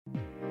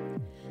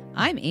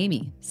I'm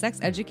Amy, sex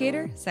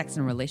educator, sex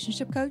and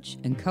relationship coach,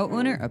 and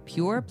co-owner of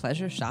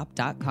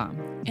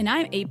PurePleasureShop.com. And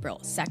I'm April,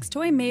 sex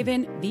toy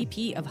maven,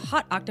 VP of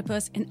Hot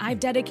Octopus, and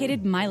I've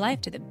dedicated my life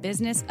to the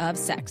business of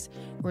sex.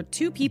 We're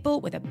two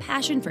people with a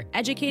passion for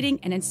educating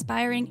and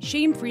inspiring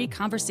shame-free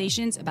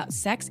conversations about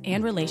sex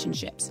and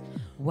relationships.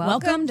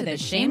 Welcome to the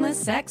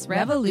Shameless Sex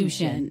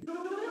Revolution.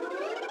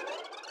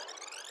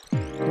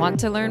 Want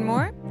to learn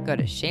more? Go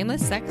to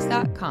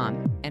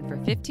shamelesssex.com, and for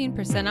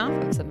 15% off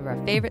of some of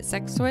our favorite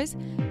sex toys,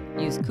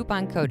 use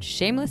coupon code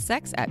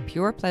shamelesssex at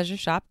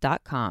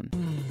purepleasureshop.com.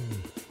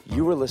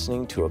 You are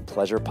listening to a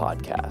pleasure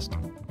podcast.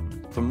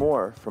 For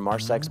more from our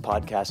sex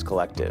podcast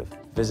collective,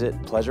 visit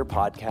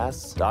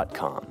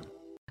pleasurepodcasts.com.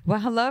 Well,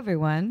 hello,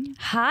 everyone.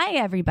 Hi,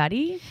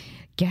 everybody.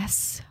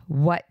 Guess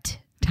what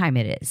time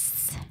it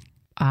is?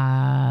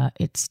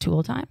 It's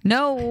tool time?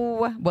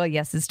 No. Well,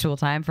 yes, it's tool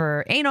time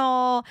for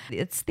anal.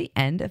 It's the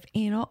end of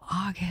anal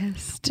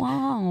August.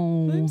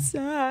 Wow. I'm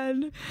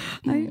sad.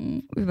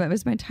 It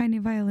was my tiny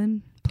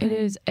violin.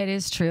 It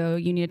is true.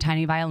 You need a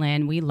tiny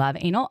violin. We love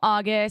Anal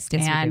August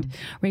and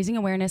raising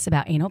awareness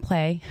about anal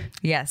play.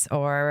 Yes,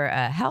 or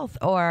health,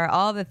 or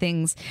all the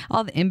things,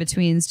 all the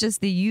in-betweens,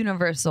 just the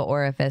universal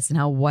orifice and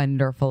how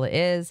wonderful it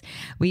is.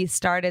 We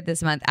started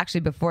this month,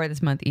 actually before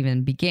this month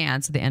even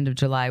began, so the end of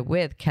July,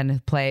 with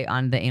Kenneth Play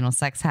on the Anal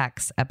Sex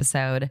Hacks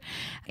episode.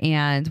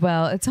 And,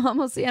 well, it's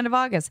almost the end of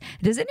August.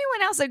 Does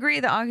anyone else agree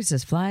that August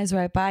just flies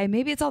right by?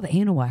 Maybe it's all the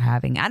anal we're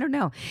having. I don't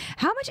know.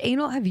 How much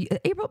anal have you...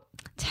 April,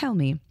 tell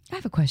me. I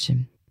have a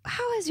question.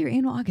 How has your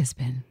anal August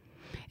been?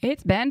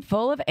 It's been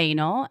full of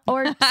anal,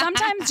 or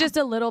sometimes just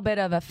a little bit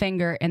of a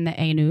finger in the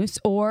anus,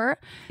 or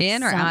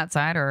in or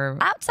outside, or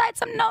outside.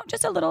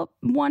 Just a little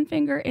one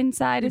finger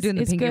inside. You're doing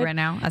the pinky good. right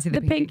now. I see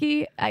the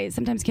pinky. I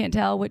sometimes can't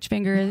tell which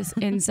finger is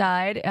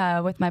inside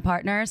with my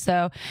partner.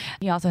 So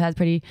he also has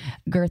pretty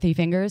girthy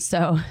fingers.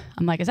 So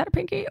I'm like, is that a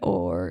pinky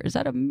or is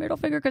that a middle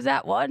finger? Because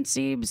that one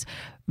seems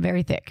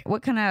very thick.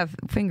 What kind of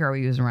finger are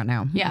we using right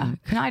now? Yeah,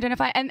 can I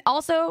identify? And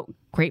also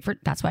great for,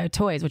 that's why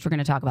toys, which we're going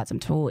to talk about some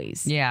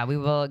toys. Yeah, we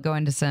will go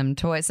into some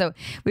toys. So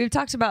we've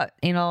talked about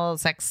anal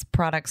sex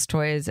products,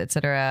 toys,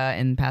 etc.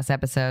 in past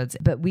episodes,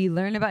 but we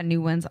learn about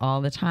new ones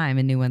all the time,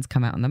 and new ones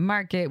come out on the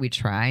market. We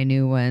try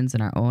new ones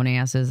in our own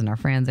asses and our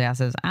friends'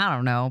 asses. I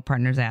don't know,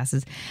 partners'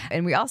 asses.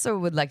 And we also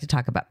would like to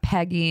talk about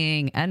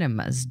pegging,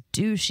 enemas,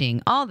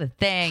 douching, all the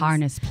things.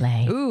 Harness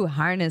play. Ooh,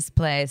 harness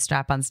play,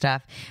 strap-on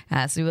stuff.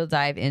 So we will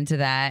dive into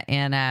that.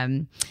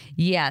 And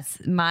yes,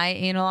 my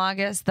anal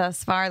August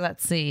thus far,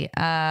 let's see.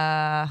 Did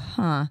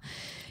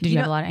you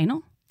have a lot of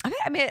anal?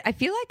 I mean, I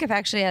feel like I've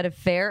actually had a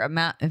fair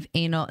amount of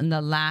anal in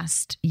the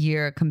last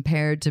year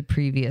compared to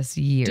previous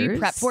years. Do you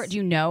prep for it? Do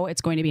you know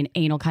it's going to be an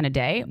anal kind of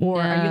day?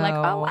 Or are you like,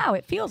 oh, wow,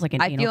 it feels like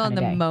an anal kind of day? I feel in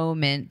the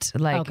moment,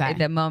 like at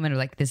the moment of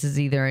like, this is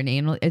either an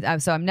anal.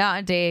 So I'm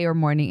not a day or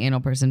morning anal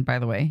person, by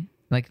the way.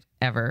 Like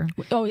ever.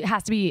 Oh, it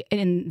has to be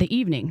in the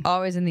evening.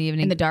 Always in the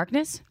evening. In the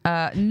darkness?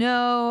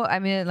 No, I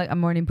mean like a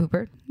morning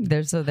pooper.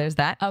 There's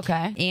that.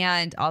 Okay.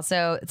 And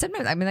also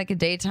sometimes, I mean like a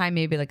daytime,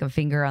 maybe like a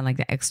finger on like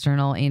the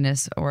external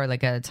anus or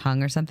like a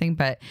tongue or something,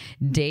 but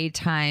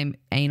daytime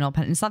anal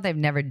pen. It's not that I've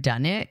never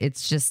done it.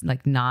 It's just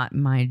like not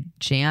my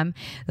jam.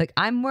 Like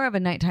I'm more of a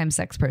nighttime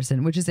sex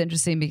person, which is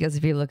interesting because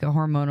if you look at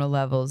hormonal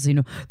levels, you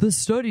know, the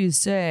studies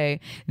say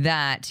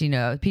that, you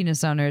know,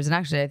 penis owners, and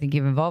actually I think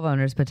even vulva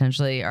owners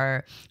potentially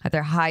are at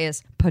their highest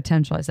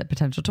potential. I said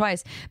potential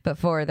twice, but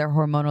for their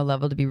hormonal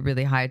level to be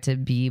really high, to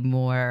be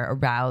more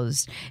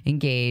aroused,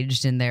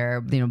 engaged in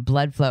their, you know,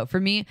 blood flow. For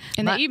me,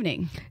 in the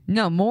evening.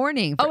 No,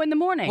 morning. In the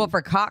morning. Well,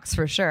 for cocks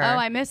for sure. Oh,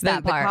 I missed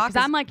that part. Because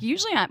I'm like,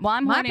 usually I'm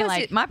horny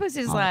like my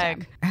pussy's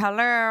like,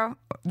 hello,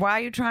 why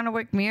are you trying to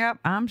wake me up?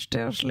 I'm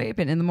still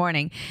sleeping in the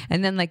morning.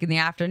 And then like in the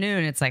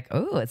afternoon, it's like,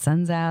 oh, it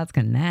sun's out, it's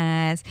kind of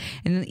nice.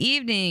 And in the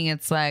evening,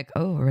 it's like,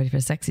 oh, we're ready for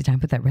sexy time.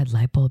 Put that red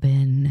light bulb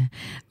in.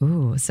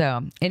 Ooh.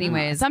 So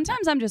anyways.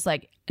 Sometimes I'm just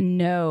like,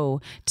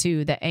 no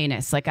to the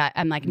anus. Like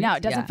I'm like, no,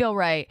 it doesn't feel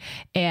right.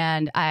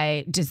 And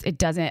it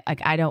doesn't,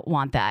 like, I don't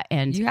want that.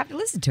 And you have to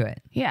listen to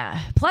it. Yeah.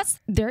 Plus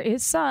there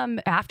is some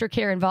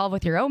aftercare involved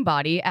with your own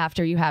body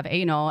after you have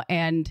anal,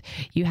 and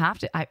you have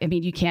to, I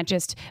mean, you can't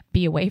just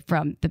be away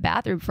from the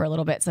bathroom for a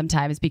little bit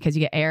sometimes because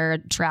you get air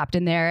trapped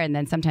in there. And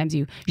then sometimes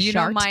you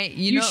shart,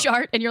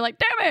 shart and you're like,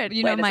 damn it.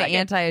 You know, my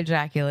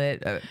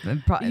anti-ejaculate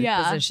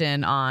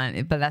position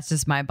on, but that's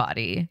just my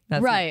body.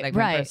 That's my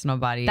personal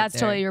body. That's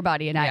totally your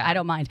body. And I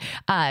don't mind.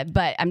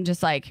 But I'm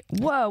just like,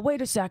 whoa,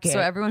 wait a second. So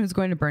everyone who's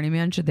going to Burning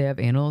Man, should they have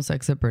anal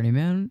sex at Burning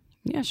Man?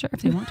 Yeah, sure,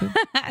 if they want to.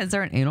 Is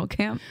there an anal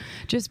camp?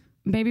 Just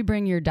maybe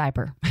bring your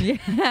diaper.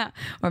 Yeah.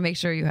 Or make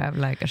sure you have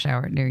like a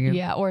shower near you.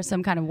 Yeah, or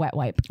some kind of wet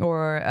wipe.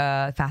 Or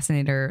a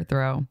fascinator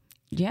throw.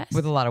 Yes.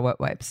 With a lot of wet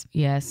wipes.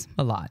 Yes.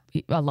 A lot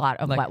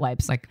of wet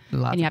wipes. Like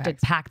lots. And you have to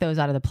pack those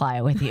out of the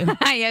playa with you.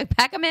 Yeah,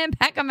 pack them in,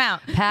 pack them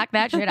out. Pack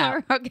that shit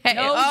out. Okay.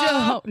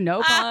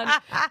 No puns.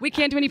 We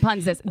can't do any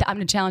puns I'm going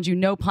to challenge you.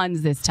 No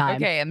puns this time.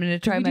 Okay, I'm going to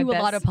try my best. We do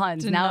a lot of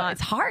puns. Now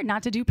it's hard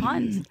not to do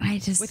puns.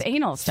 With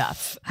anal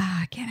stuff.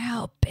 I can't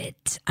help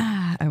it.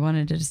 I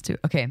wanted to just do...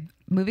 Okay.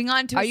 moving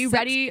on to Are you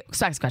ready?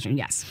 Sex question.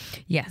 Yes.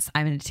 Yes,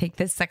 I'm going to take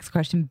this sex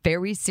question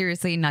very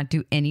seriously and not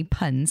do any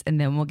puns,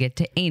 and then we'll get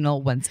to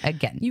anal once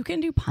again. You can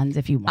do puns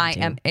if you want I to.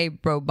 am a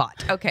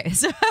robot. Okay,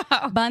 so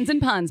Buns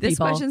and puns, this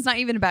people. question's not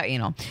even about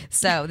anal.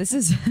 So this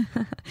is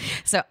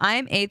so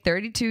I'm a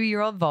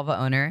 32-year-old vulva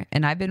owner,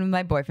 and I've been with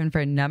my boyfriend for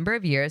a number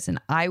of years, and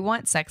I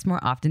want sex more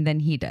often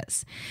than he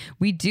does.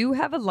 We do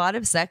have a lot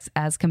of sex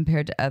as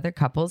compared to other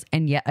couples,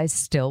 and yet I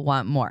still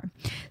want more.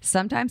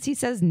 Sometimes he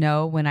says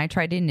no when I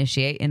try to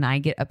initiate, and I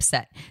get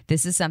upset.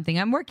 This is something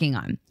I'm working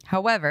on.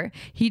 However,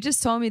 he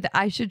just told me that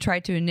I should try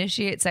to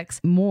initiate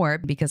sex more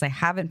because I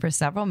haven't for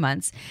several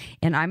months,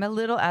 and I'm a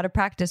little out of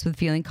practice with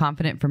feeling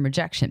confident from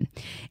rejection.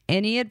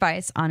 Any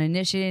advice on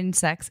initiating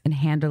sex and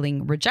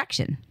handling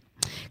rejection?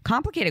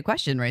 Complicated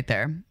question right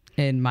there,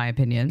 in my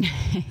opinion,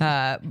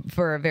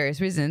 for various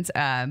reasons.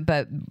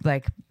 But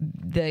like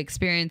the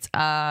experience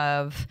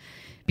of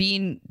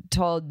being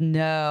told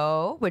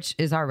no, which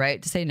is our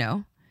right to say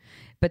no,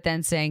 but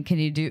then saying, can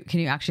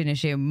you actually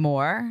initiate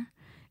more?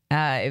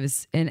 It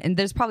was, and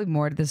there's probably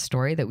more to this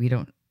story that we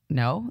don't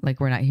know, like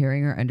we're not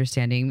hearing or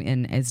understanding,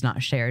 and is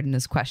not shared in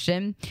this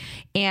question.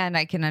 And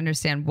I can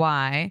understand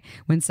why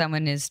when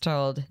someone is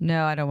told,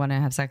 no, I don't want to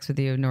have sex with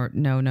you, nor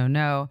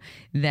no,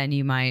 then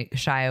you might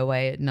shy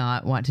away,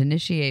 not want to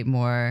initiate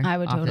more. I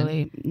would often.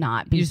 Totally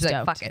not be You're just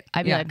stoked. like, fuck it.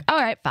 I'd be like, all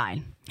right,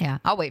 fine. Yeah,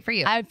 I'll wait for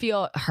you. I'd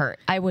feel hurt.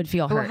 I would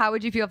feel hurt. Well, how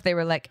would you feel if they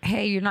were like,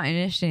 hey, you're not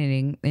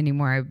initiating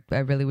anymore. I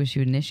really wish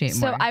you would initiate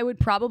more. So I would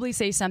probably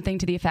say something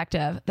to the effect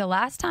of, the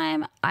last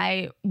time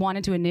I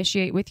wanted to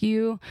initiate with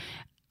you,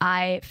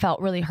 I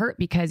felt really hurt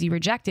because you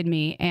rejected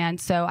me.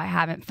 And so I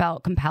haven't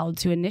felt compelled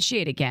to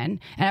initiate again.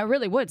 And I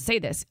really would say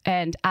this.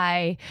 And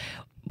I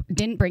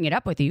didn't bring it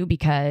up with you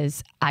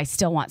because I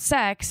still want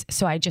sex.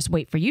 So I just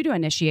wait for you to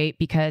initiate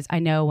because I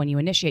know when you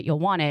initiate, you'll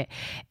want it.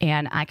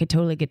 And I could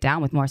totally get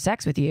down with more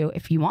sex with you.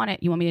 If you want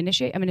it, you want me to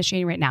initiate? I'm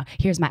initiating right now.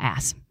 Here's my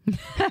ass.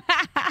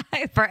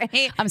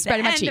 I'm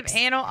spreading my end cheeks. Of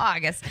anal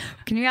August.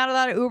 Can you add a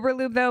lot of Uber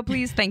lube though,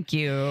 please? Thank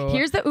you.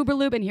 Here's the Uber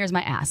lube and here's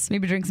my ass.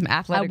 Maybe drink some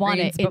athletic I want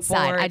greens it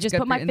inside. I just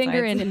put my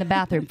finger in the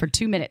bathroom for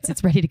 2 minutes.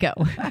 It's ready to go.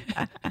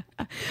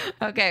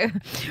 Okay.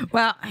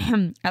 Well,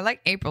 I like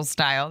April's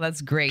style.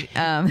 That's great.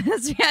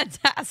 That's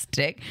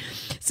fantastic.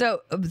 So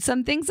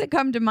some things that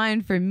come to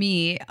mind for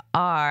me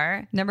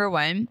are, number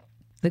one,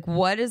 like,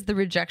 what does the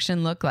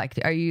rejection look like?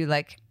 Are you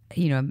like,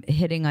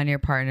 hitting on your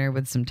partner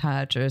with some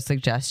touch or a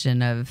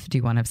suggestion of, do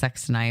you want to have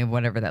sex tonight?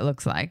 Whatever that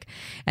looks like.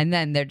 And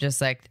then they're just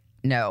like,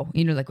 no,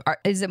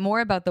 is it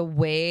more about the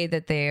way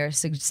that they are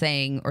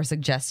saying or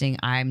suggesting,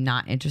 I'm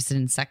not interested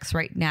in sex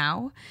right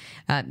now?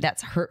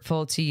 That's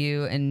hurtful to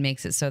you and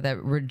makes it so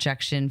that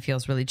rejection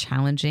feels really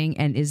challenging.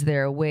 And is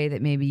there a way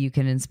that maybe you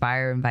can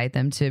invite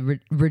them to,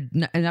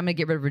 and I'm going to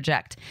get rid of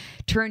reject,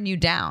 turn you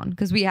down?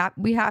 Because we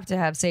have to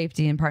have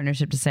safety and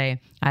partnership to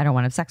say, I don't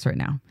want to have sex right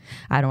now.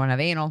 I don't want to have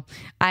anal.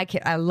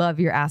 I love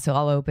your asshole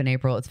all open,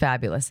 April. It's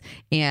fabulous.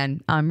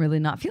 And I'm really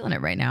not feeling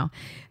it right now.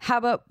 How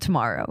about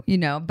tomorrow?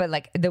 But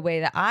like the way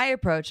that I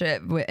approach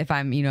it, if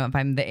I'm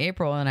the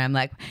April and I'm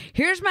like,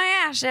 here's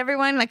my ass,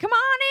 everyone, like, come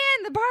on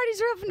in, the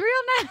party's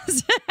real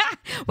nice.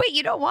 Wait,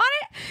 you don't want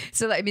it?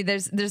 So I mean,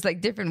 there's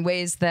like different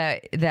ways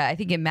that I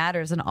think it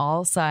matters on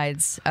all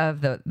sides of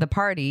the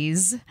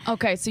parties.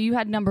 Okay, so you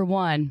had number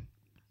one.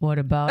 What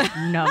about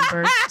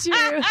number two?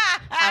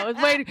 I was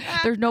waiting.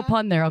 There's no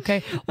pun there,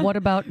 okay? What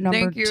about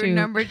number two? Thank you,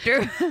 number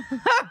two.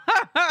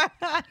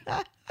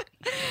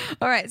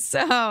 All right,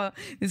 so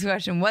this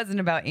question wasn't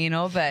about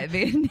anal, but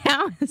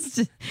now it's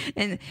just,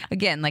 and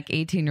again, like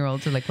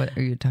 18-year-olds are like, what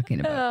are you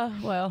talking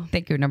about? Well,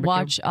 thank you, number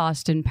watch two.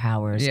 Austin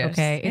Powers, Yes.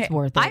 okay? It's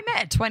worth it. I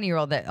met a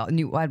 20-year-old that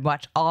knew I'd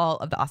watch all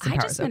of the Austin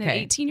Powers. I just met an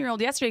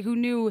 18-year-old yesterday who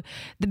knew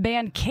the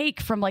band Cake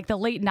from like the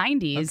late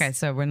 90s. Okay,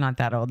 so we're not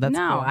that old. That's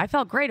no, cool. I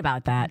felt great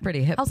about that.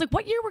 Pretty hip. I was like,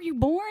 what year were you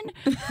born?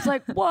 I was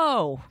like,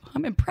 whoa,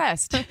 I'm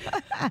impressed.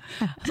 I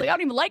was like, I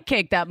don't even like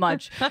cake that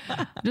much.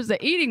 Just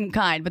the eating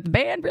kind, but the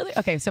band, really?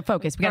 Okay, so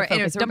focus. We got to focus.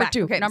 Anyways, Number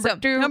two. Okay,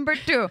 number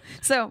two.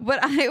 So what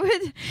I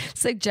would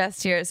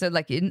suggest here, so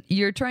like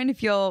you're trying to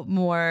feel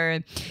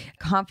more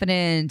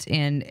confident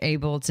and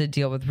able to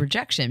deal with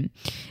rejection,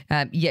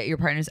 yet your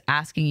partner's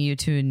asking you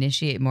to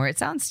initiate more. It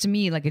sounds to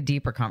me like a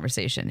deeper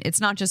conversation.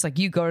 It's not just like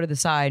you go to the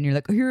side and you're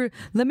like, here,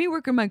 let me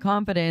work on my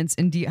confidence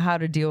and how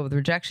to deal with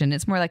rejection.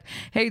 It's more like,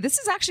 hey, this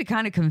is actually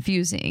kind of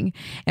confusing.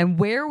 And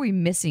where are we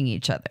missing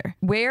each other?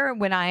 Where,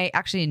 when I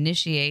actually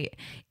initiate,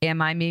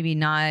 am I maybe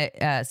not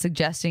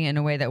suggesting it in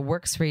a way that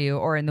works for you,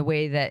 or in the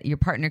way that your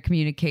partner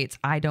communicates,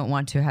 I don't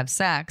want to have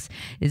sex,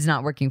 is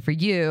not working for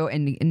you,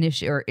 and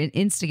it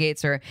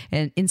instigates or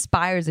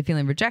inspires a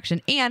feeling of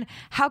rejection? And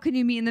how can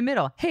you meet in the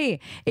middle? Hey,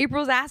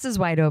 April's ass is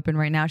wide open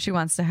right now. She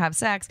wants to have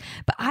sex,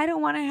 but I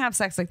don't want to have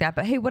sex like that.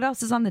 But hey, what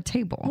else is on the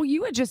table? Well,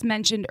 you had just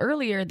mentioned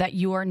earlier that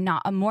you are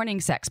not a morning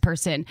sex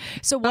person.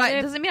 So what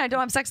it doesn't mean I don't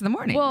have sex in the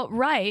morning. Well,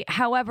 right.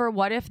 However,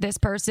 what if this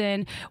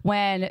person,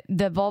 when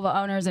the vulva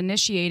owner is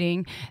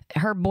initiating,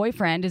 her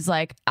boyfriend is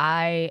like,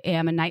 I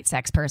am a night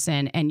sex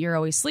person, and you're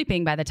always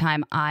sleeping by the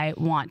time I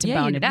want to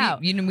bone it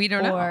out. We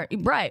don't know.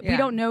 Right. Yeah. We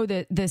don't know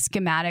the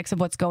schematics of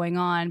what's going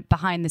on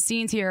behind the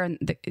scenes here. And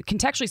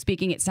contextually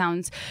speaking, it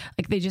sounds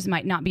like they just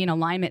might not be in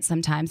alignment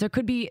sometimes. They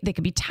could be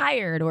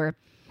tired, or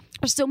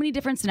there's so many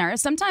different scenarios.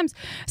 Sometimes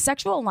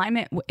sexual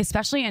alignment,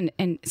 especially in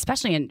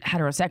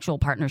heterosexual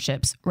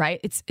partnerships, right?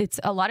 It's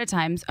a lot of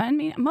times, I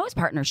mean, most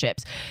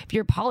partnerships, if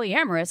you're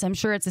polyamorous, I'm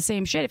sure it's the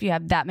same shit if you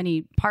have that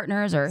many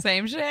partners, or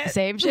Same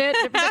shit.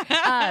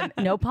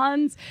 No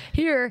puns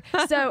here.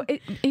 So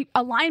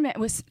alignment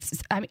was,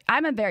 I mean,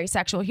 I'm a very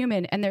sexual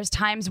human, and there's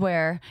times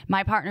where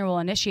my partner will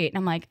initiate and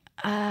I'm like,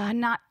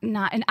 not.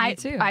 And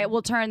I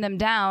will turn him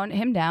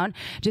down,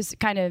 just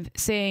kind of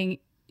saying,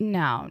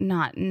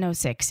 no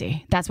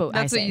sexy. That's what I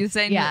say. That's what you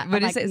say? Yeah.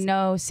 What I'm like,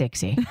 no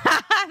sexy.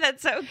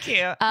 That's so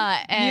cute.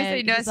 And you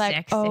say no he's like,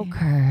 sexy.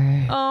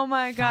 Okay. Oh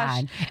my gosh.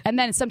 Fine. And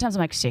then sometimes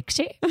I'm like,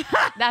 sexy.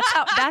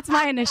 That's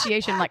my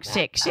initiation. Like,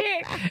 sexy.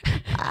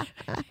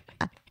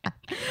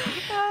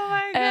 Oh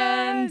my god.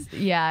 And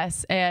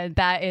yes, and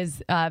that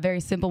is a very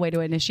simple way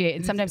to initiate.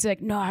 And sometimes he's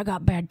like, no, I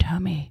got bad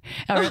tummy.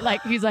 Or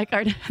like, he's like,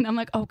 and I'm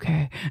like,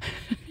 okay.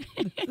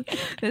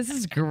 This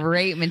is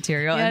great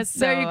material. Yes,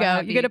 there you go.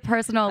 Happy. You get a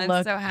personal look.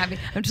 I'm so happy.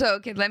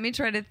 Okay. Let me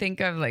try to think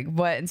of like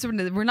what. And so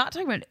we're not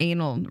talking about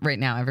anal right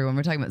now, everyone.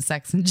 We're talking about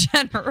sex in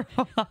general.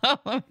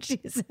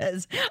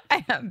 Jesus,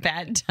 I have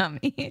bad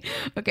tummy.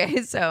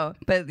 Okay, so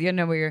but you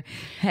know where your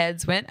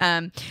heads went.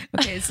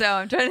 Okay, so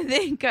I'm trying to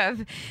think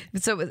of.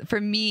 So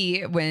for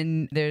me,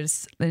 when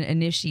there's an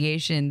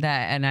initiation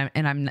and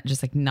I'm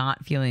just like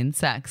not feeling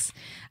sex,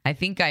 I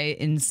think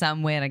in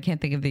some way, and I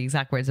can't think of the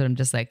exact words, but I'm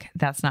just like,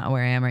 that's not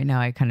where I am right now.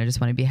 I kind of just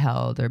want to be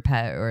held or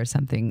pet or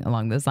something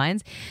along those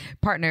lines.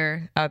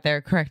 Partner out there,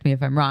 correct me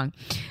if I'm wrong.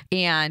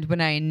 And when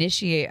I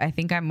initiate, I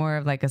think I'm more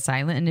of like a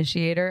silent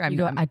initiator.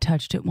 I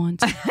touched it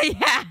once.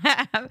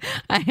 Yeah,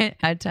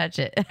 I touch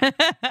it.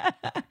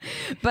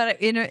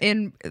 But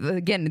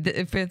again,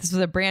 if this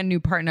was a brand new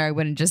partner, I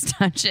wouldn't just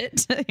touch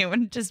it. It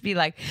wouldn't just be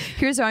like,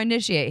 here's how I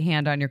initiate,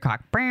 hand on your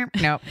cock.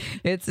 No,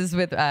 it's just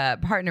with a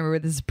partner where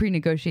this is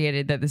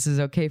pre-negotiated that this is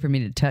okay for me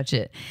to touch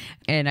it.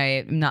 And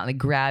I'm not like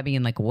grabbing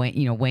and like,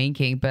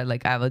 wanking, but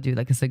like I will do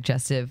like a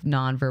suggestive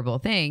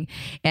nonverbal thing.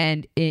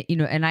 And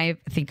and I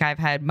think I've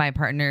had my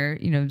partner,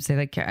 say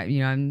like,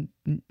 I'm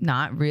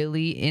not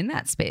really in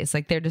that space.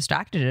 Like they're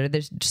distracted or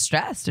they're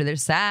stressed or they're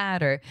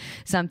sad or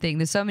something.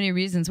 There's so many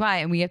reasons why.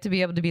 And we have to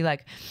be able to be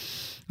like,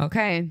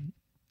 okay,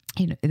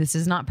 this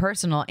is not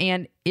personal.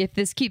 And if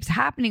this keeps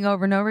happening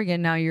over and over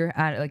again, now you're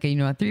at like a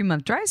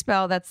 3-month dry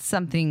spell, that's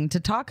something to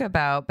talk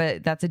about,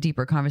 but that's a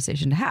deeper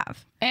conversation to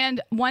have.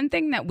 And one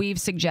thing that we've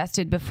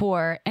suggested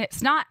before, and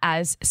it's not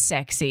as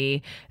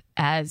sexy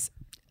as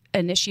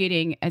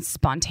initiating as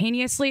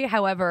spontaneously,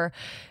 however,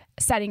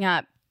 setting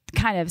up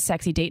kind of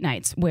sexy date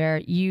nights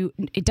where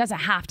it doesn't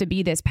have to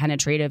be this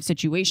penetrative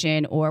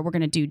situation, or we're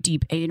going to do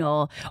deep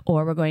anal,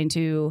 or we're going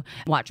to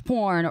watch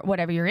porn, or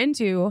whatever you're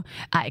into.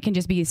 It can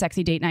just be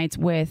sexy date nights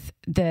with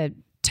the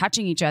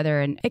touching each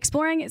other and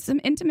exploring some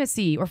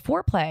intimacy or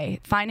foreplay,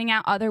 finding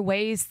out other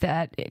ways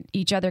that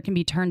each other can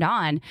be turned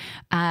on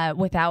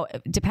without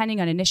depending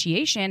on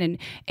initiation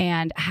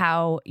and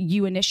how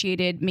you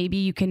initiated. Maybe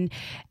you can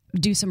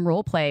do some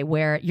role play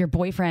where your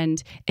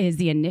boyfriend is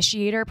the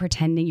initiator,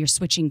 pretending you're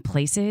switching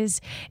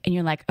places, and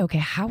you're like, okay,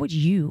 how would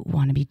you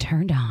want to be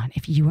turned on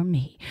if you were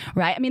me?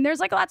 Right? I mean, there's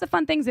like lots of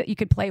fun things that you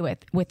could play with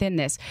within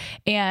this.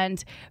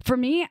 And for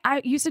me,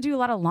 I used to do a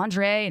lot of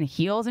lingerie and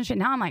heels and shit.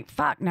 Now I'm like,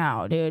 fuck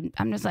no, dude.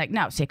 I'm just like,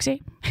 no,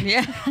 sexy.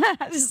 Yeah.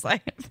 Just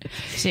like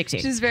sexy.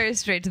 She's very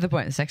straight to the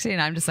point, sexy.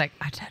 And I'm just like,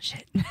 I touch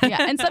it.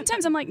 Yeah. And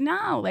sometimes I'm like,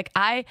 no, like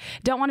I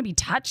don't want to be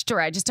touched, or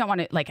I just don't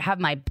want to like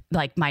have I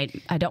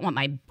don't want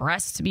my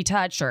breasts to be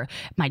touched or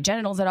my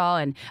genitals at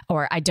all,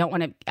 or I don't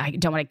want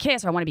to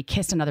kiss, or I want to be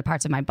kissed in other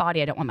parts of my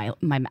body. I don't want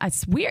my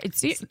it's weird.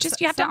 It's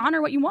just you have to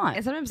honor what you want.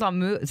 And sometimes I'll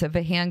move. So if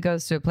a hand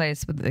goes to a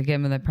place with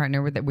a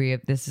partner with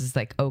that this is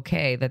like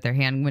okay that their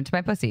hand went to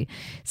my pussy,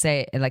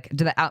 say like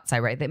to the outside,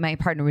 right? That my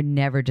partner would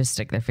never just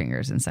stick their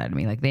fingers inside of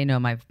me. Like they know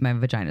my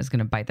vagina is going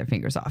to bite their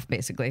fingers off,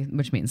 basically,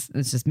 which means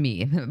it's just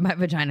me. My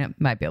vagina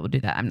might be able to do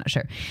that. I'm not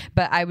sure,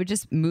 but I would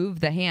just move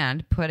the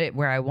hand, put it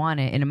where I want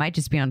it, and it might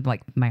just be on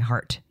like my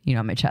heart,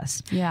 on my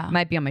chest. Yeah, it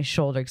might be on my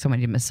shoulder because someone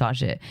to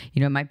massage it.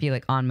 It might be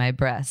like on my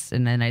breast,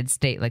 and then I'd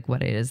state like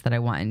what it is that I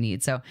want and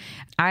need. So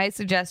I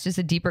suggest just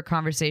a deeper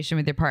conversation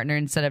with your partner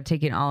instead of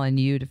taking all on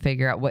you to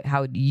figure out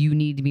how you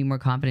need to be more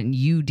confident.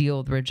 You deal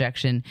with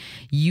rejection.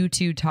 You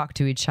two talk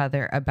to each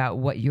other about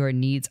what your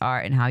needs are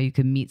and how you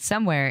can meet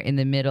somewhere in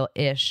the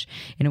middle-ish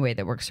in a way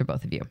that works for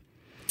both of you.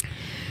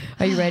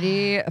 Are you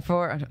ready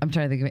for? I'm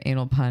trying to think of an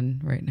anal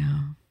pun right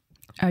now.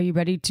 Are you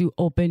ready to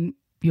open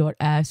your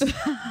ass?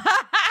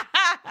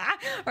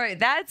 All right,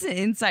 that's an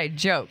inside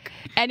joke.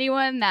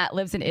 Anyone that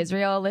lives in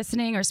Israel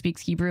listening or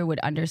speaks Hebrew would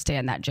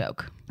understand that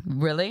joke.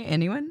 Really?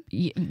 Anyone?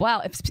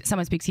 Well, if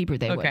someone speaks Hebrew,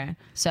 they would.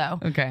 So,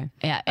 okay.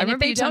 Yeah. I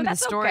remember you telling me the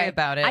story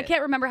about it. I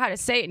can't remember how to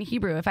say it in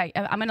Hebrew.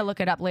 I'm going to look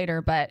it up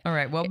later, but. All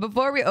right. Well,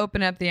 before we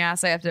open up the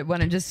ass, I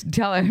want to just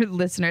tell our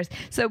listeners.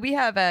 So we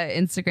have an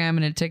Instagram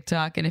and a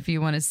TikTok, and if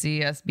you want to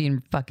see us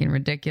being fucking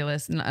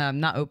ridiculous,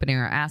 not opening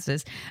our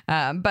asses,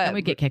 but and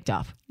we get kicked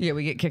off. Yeah,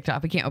 we get kicked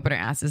off. We can't open our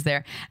asses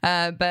there.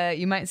 But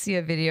you might see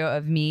a video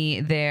of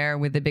me there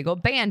with a big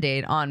old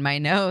Band-Aid on my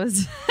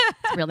nose.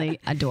 It's really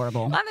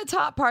adorable. On the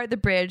top part of the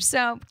bridge.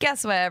 So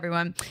guess what,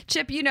 everyone?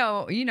 Chip, you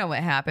know what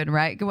happened,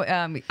 right?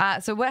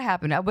 So what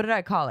happened? What did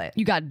I call it?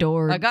 You got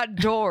doored. I got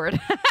doored.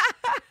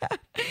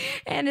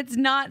 And it's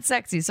not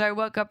sexy. So I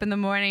woke up in the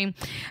morning,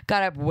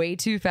 got up way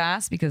too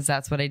fast because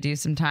that's what I do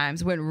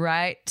sometimes. Went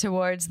right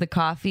towards the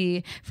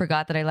coffee,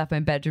 forgot that I left my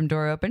bedroom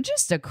door open,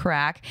 just a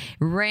crack,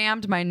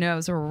 rammed my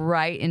nose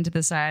right into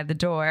the side of the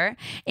door,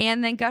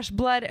 and then gushed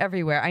blood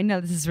everywhere. I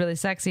know this is really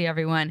sexy,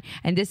 everyone.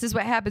 And this is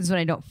what happens when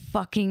I don't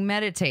fucking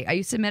meditate. I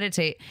used to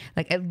meditate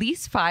like at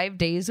least 5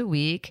 days a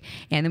week.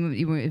 And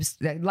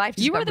then life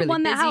just You were got the really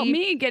one that busy. helped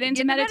me get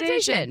into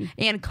meditation.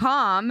 And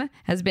Calm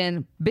has been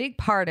a big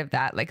part of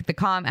that. Like the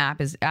Calm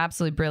app is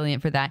absolutely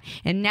brilliant for that.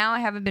 And now I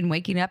haven't been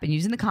waking up and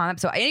using the Calm app.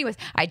 So anyways,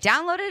 I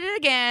downloaded it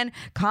again,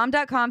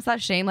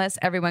 calm.com/shameless.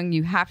 Everyone,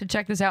 you have to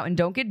check this out and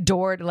don't get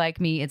doored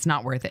like me. It's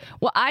not worth it.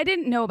 Well, I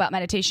didn't know about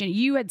meditation.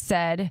 You had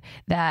said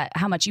that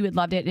how much you had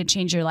loved it and it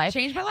changed your life.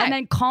 Changed my life. And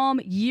then Calm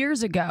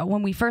years ago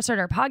when we first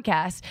started our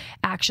podcast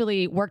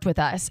actually worked with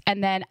us.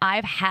 And then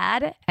I've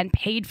had and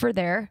paid for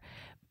their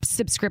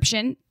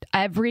subscription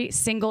every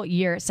single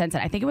year since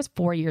then. I think it was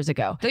 4 years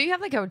ago. Do you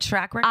have like a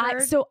track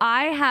record? So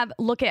I have,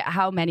 look at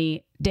how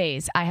many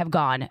days I have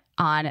gone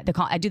on the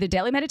call. I do the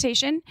daily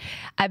meditation.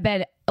 I've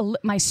been,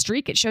 my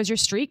streak, it shows your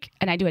streak,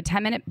 and I do a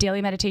 10-minute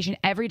daily meditation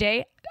every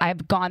day.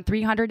 I've gone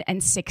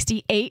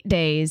 368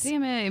 days.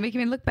 Damn it, you're making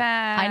me look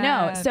bad. I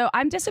know. So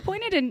I'm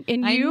disappointed in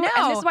you. know.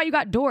 And this is why you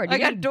got doored. I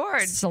got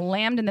doored.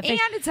 Slammed in the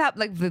face. And it's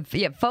like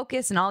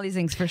focus and all these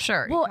things for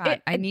sure. Well,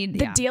 God, I need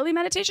the daily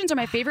meditations are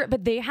my favorite,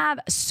 but they have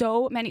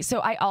so many. So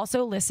I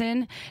also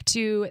listen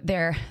to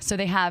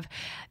they have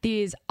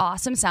these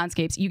awesome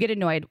soundscapes. You get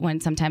annoyed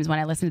sometimes when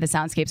I listen to the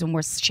soundscapes when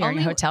we're sharing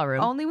a hotel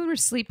room. Only when we're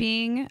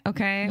sleeping.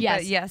 Okay. Yes.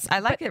 But yes. I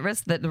like it the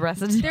rest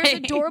of the day. There's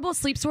adorable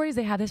sleep stories.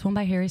 They have this one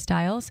by Harry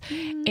Styles.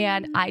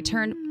 And I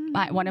turned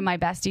one of my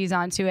besties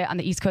onto it on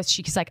the East Coast.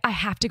 She's like, I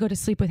have to go to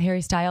sleep with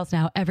Harry Styles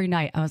now every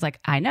night. I was like,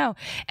 I know.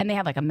 And they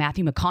have like a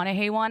Matthew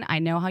McConaughey one. I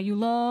know how you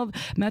love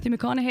Matthew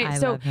McConaughey. I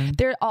love him.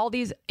 There are all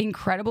these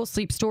incredible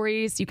sleep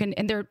stories.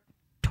 And they're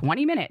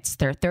 20 minutes.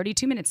 They're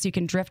 32 minutes. So you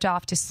can drift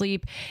off to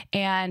sleep.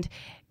 And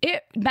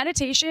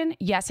meditation,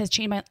 yes, has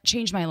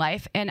changed my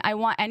life. And I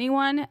want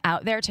anyone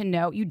out there to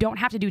know you don't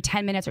have to do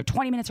 10 minutes or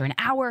 20 minutes or an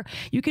hour.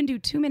 You can do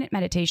 2-minute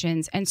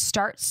meditations and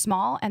start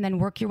small and then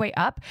work your way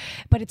up.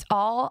 But it's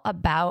all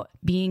about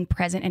being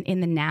present and in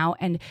the now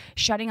and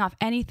shutting off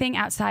anything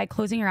outside,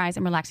 closing your eyes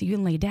and relaxing. You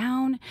can lay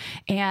down.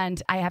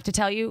 And I have to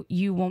tell you,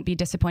 you won't be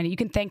disappointed. You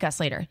can thank us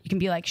later. You can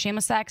be like,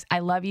 Shameless Sex, I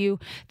love you.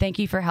 Thank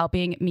you for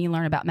helping me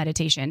learn about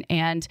meditation.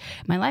 And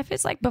my life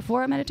is like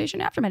before meditation,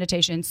 after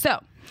meditation.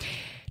 So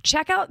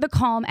check out the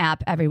Calm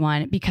app,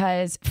 everyone,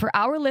 because for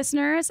our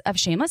listeners of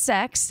Shameless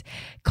Sex,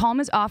 Calm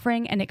is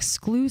offering an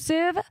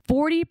exclusive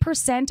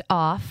 40%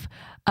 off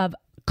of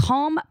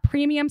Calm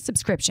premium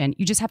subscription.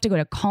 You just have to go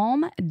to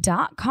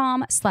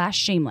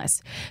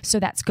calm.com/shameless.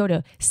 So that's go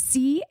to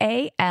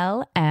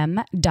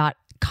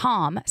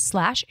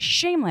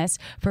calm.com/shameless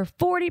for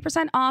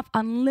 40% off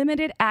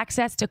unlimited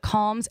access to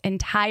Calm's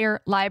entire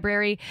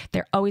library.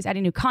 They're always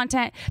adding new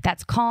content.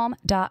 That's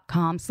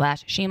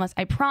calm.com/shameless.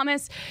 I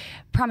promise.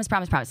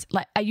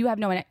 Like, you have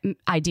no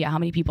idea how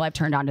many people I've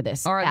turned on to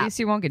this. Or at app. least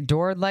you won't get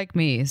doored like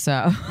me.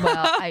 So,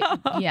 well,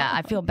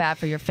 I feel bad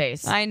for your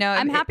face. I know.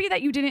 I'm happy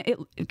that you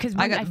didn't, because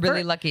I got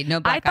really lucky. No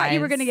black eyes. I thought you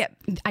were going to get,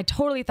 I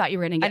totally thought you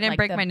were going to get, I didn't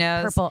break my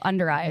nose. Purple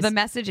under eyes. The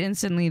message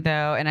instantly,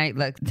 though, and I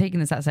like taking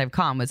this outside of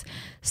Calm, was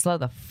slow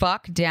the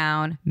fuck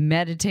down,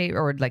 meditate,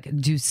 or like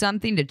do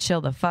something to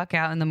chill the fuck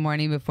out in the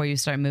morning before you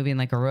start moving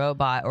like a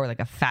robot or like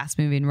a fast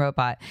moving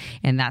robot.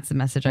 And that's the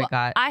message I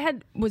got. I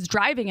was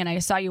driving and I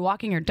saw you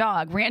walking your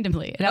dog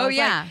randomly. And I was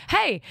like,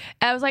 hey,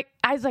 I was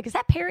like, is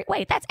that Perry?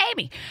 Wait, that's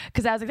Amy.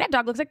 Because I was like, that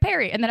dog looks like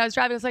Perry. And then I was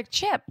driving, I was like,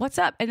 Chip, what's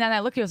up? And then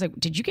I looked at you, I was like,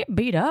 did you get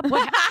beat up?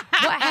 What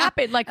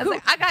happened? Like,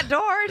 I got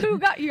doored. Who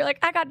got you? You're like,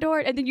 I got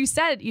doored. And then you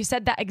said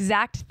that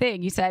exact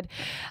thing. You said,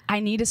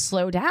 I need to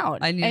slow down.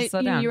 I need to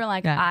slow down. You were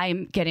like, I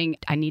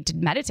need to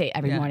meditate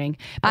every morning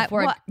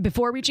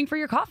before reaching for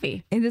your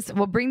coffee. And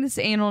we'll bring this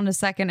anal in a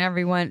second,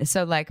 everyone.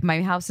 So like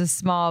my house is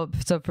small.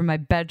 So from my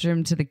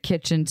bedroom to the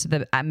kitchen to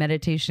the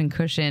meditation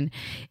cushion,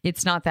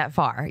 it's not that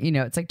far. You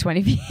know, it's like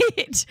 20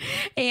 feet.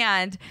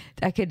 And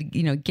I could,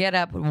 get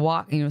up,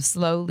 walk,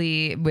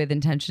 slowly with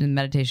intention and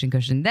meditation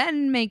cushion,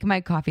 then make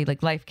my coffee.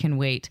 Like life can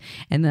wait,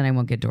 and then I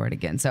won't get bored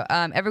again. So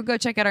ever go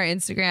check out our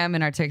Instagram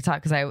and our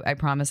TikTok, because I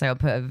promise I will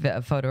put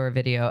a photo or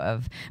video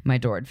of my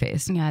adored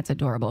face. Yeah, it's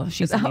adorable.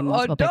 She's sending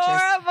multiple pictures.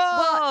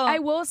 Well, I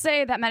will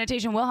say that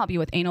meditation will help you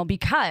with anal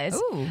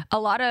because a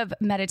lot of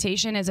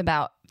meditation is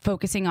about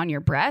focusing on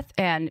your breath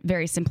and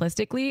very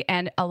simplistically.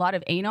 And a lot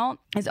of anal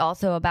is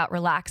also about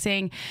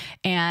relaxing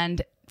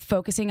and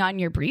focusing on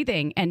your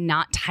breathing and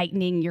not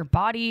tightening your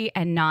body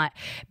and not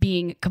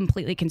being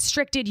completely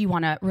constricted. You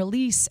want to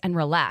release and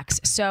relax.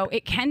 So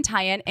it can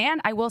tie in.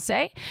 And I will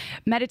say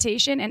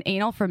meditation and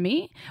anal for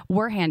me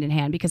were hand in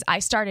hand because I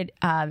started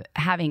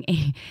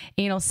having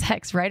anal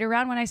sex right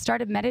around when I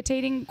started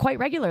meditating quite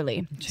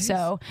regularly. Jeez.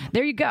 So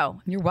there you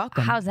go. You're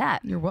welcome. How's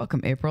that? You're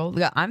welcome, April.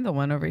 Yeah, I'm the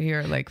one over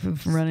here like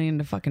running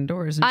into fucking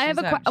doors. And I have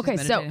a okay.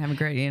 So having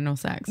great anal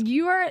sex.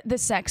 You are the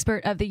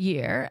sexpert of the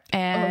year,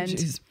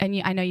 and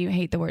I know you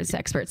hate the word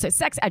sexpert, so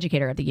sex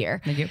educator of the year.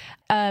 Thank you.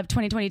 Of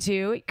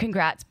 2022.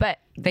 Congrats. But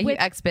thank you,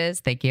 XBiz.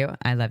 Thank you.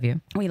 I love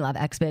you. We love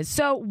XBiz.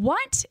 So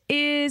what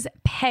is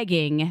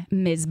pegging,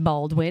 Ms.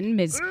 Baldwin?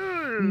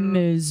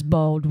 Ms.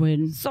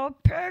 Baldwin. So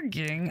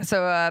pegging.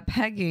 So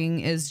pegging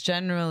is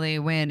generally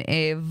when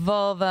a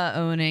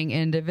vulva-owning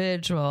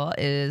individual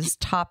is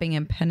topping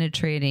and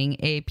penetrating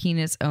a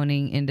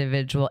penis-owning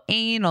individual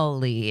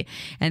anally.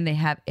 And they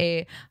have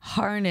a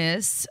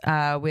harness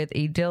with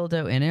a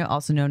dildo in it,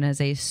 also known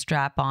as a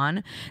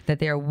strap-on, that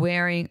they are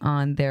wearing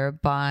on their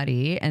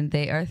body. And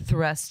they are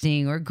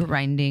thrusting or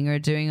grinding or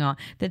doing all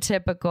the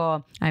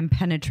typical I'm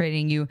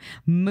penetrating you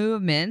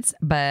movements,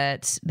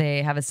 but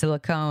they have a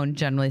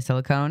generally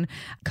silicone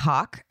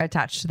cock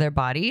attached to their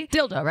body.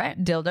 Dildo,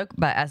 right? Dildo,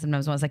 but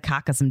sometimes one is a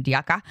caca, some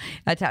diaca,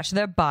 attached to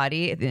their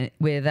body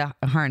with a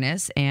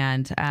harness.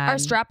 And are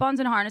strap-ons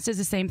and harnesses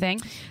the same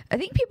thing? I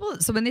think people,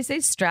 so when they say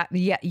strap,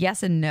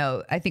 yes and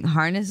no. I think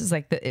harness is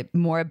like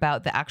more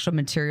about the actual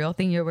material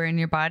thing you're wearing in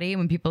your body.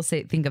 When people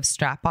think of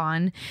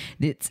strap-on,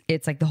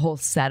 it's like the whole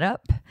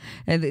setup.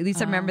 At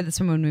least I remember this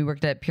from when we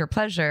worked at Pure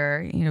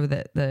Pleasure.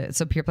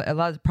 So a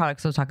lot of the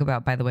products we'll talk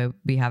about, by the way,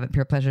 we have at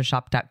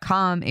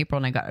purepleasureshop.com. April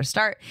and I got our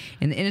start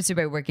in the industry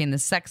by working the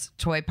sex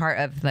toy part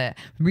of the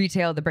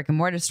retail, the brick and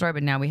mortar store,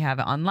 but now we have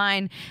it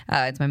online.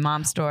 It's my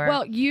mom's store.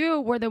 Well,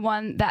 you were the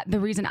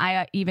reason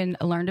I even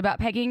learned about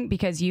pegging,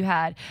 because you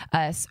had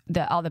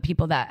all the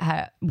people that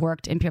had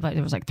worked in Pure Pleasure.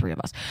 There was like 3 of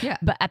us,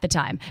 but at the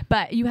time,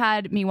 but you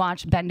had me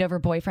watch Bend Over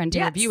Boyfriend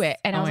to review it,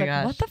 and I was like,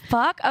 gosh. What the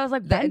fuck? I was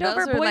like, Bend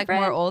Over Boyfriend, like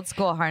more old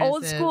school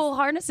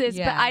harnesses.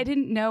 But I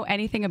didn't know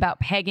anything about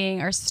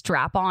pegging or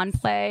strap-on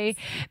play,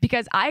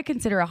 because I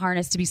consider a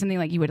harness to be something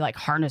like you would like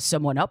harness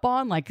someone up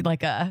on, like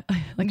a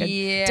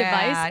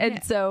device.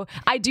 And so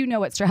I do know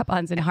what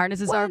strap-ons and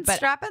harnesses are, but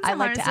strap-ons and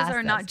harnesses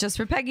are not just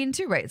for pegging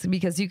too, right? So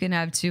because you can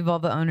have 2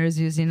 vulva owners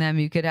using them.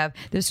 You could have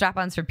there's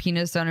strap-ons for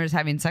penis owners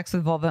having sex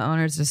with vulva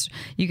owners.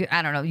 You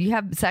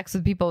have sex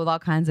with people with all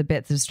kinds of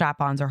bits of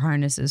strap-ons or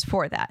harnesses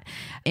for that.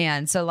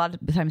 And so a lot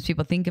of times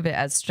people think of it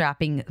as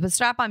strapping, but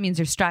strap-on means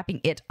you're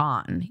strapping it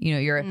on.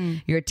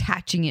 You're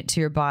attaching it to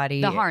your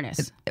body. The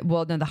harness.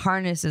 Well, no, the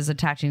harness is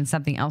attaching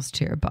something else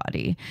to your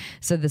body.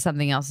 So the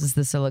something else is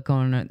the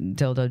silicone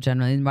dildo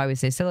generally. And why we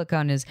say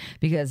silicone is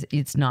because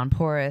it's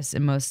non-porous,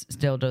 and most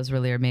dildos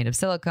really are made of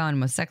silicone.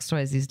 Most sex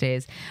toys these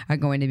days are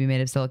going to be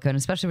made of silicone,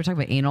 especially we're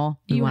talking about anal.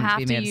 You have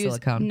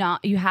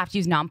to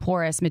use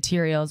non-porous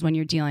materials when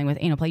you're dealing with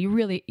anal play. You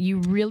really,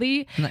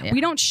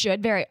 we don't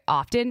should very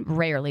often,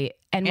 rarely.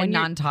 And when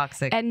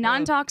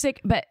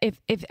non-toxic. But if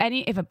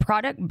a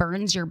product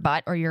burns your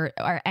butt or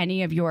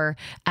any of your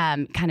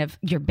kind of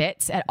your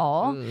bits at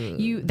all,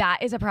 that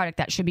is a product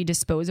that should be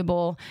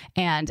disposable.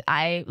 And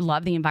I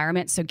love the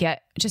environment, so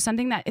get just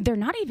something that they're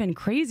not even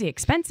crazy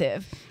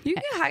expensive. You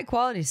get high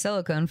quality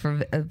silicone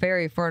for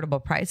very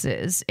affordable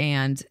prices.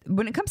 And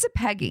when it comes to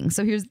pegging,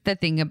 so here's the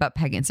thing about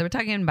pegging. So we're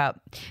talking about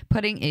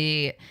putting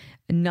a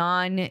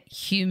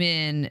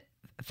non-human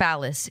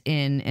phallus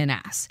in an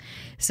ass.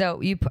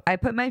 So I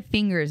put my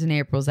fingers in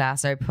April's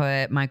ass, or I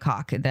put my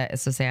cock,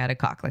 so say I had a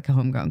cock, like a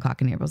homegrown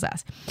cock in April's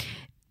ass.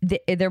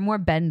 They're more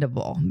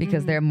bendable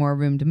because they're more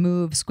room to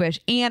move, squish,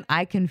 and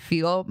I can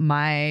feel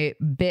my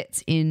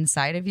bits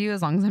inside of you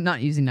as long as I'm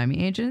not using numbing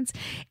agents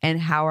and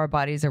how our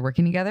bodies are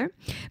working together.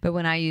 But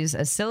when I use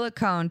a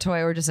silicone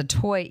toy or just a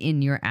toy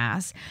in your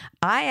ass,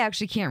 I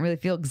actually can't really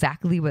feel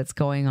exactly what's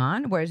going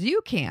on, whereas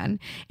you can,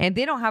 and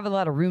they don't have a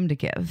lot of room to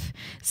give.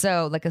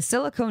 So like a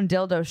silicone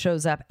dildo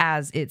shows up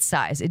as its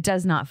size. It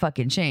does not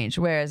fucking change.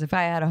 Whereas if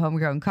I had a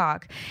homegrown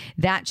cock,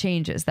 that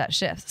changes, that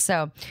shifts.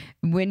 So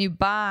when you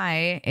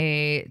buy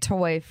a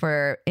toy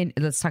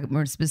let's talk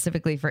more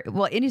specifically for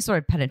any sort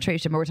of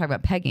penetration, but we're talking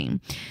about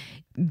pegging.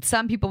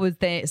 some people would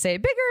say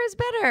bigger is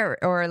better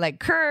or like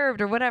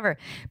curved or whatever,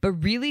 but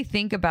really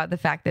think about the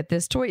fact that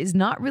this toy is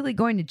not really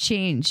going to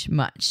change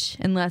much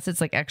unless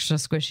it's like extra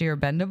squishy or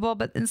bendable.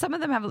 But and some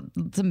of them have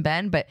some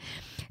bend, but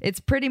it's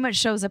pretty much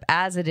shows up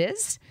as it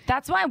is.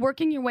 That's why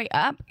working your way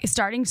up,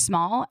 starting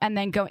small and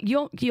then going,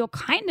 you'll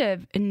kind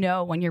of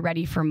know when you're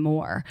ready for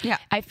more. Yeah.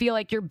 I feel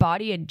like your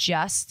body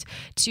adjusts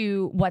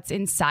to what's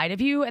inside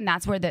of you, and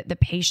that's where the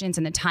patience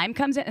and the time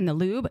comes in and the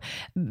lube.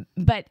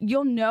 But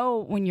you'll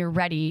know when you're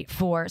ready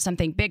for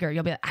something bigger.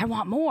 You'll be like, I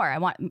want more.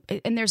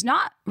 And there's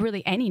not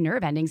really any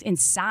nerve endings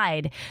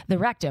inside the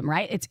rectum,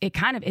 right?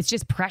 It's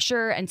just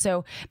pressure. And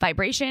so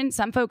vibration,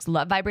 some folks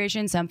love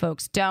vibration, some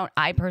folks don't.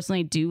 I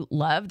personally do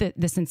love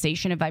the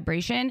sensation of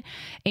vibration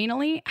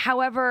anally.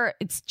 However,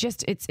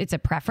 it's a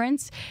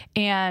preference.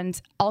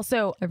 And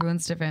also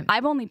Everyone's different.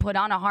 I've only put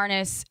on a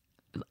harness,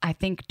 I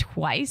think,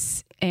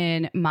 twice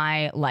in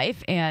my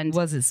life. And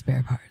was it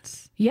spare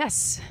parts?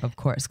 Yes. Of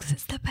course, because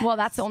it's the best. Well,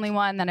 that's the only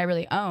one that I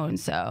really own,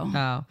 so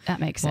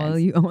that makes sense. Well,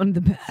 you own the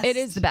best. It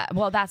is the best.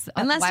 Well, that's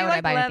unless why you would like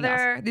I buy anything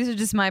leather. else? These are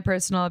just my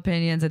personal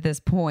opinions at this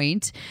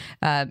point.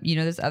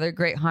 There's other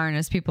great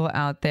harness people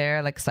out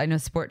there. Like I know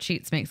Sport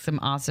Sheets makes some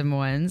awesome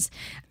ones.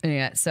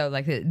 Yeah, so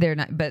like they're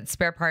not, but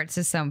Spare Parts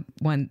is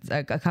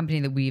a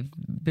company that we've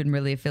been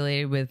really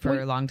affiliated with for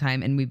a long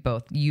time, and we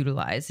both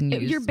utilize and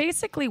use. You're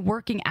basically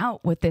working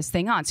out with this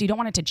thing on, so you don't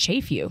want it to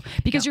chafe you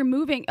because you're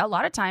moving. A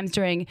lot of times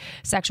during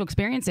sexual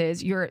experiences,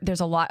 there's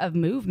a lot of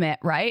movement,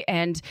 right?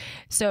 And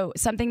so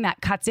something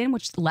that cuts in,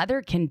 which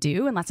leather can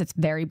do, unless it's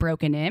very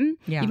broken in.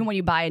 Yeah. Even when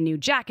you buy a new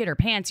jacket or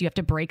pants, you have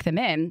to break them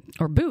in,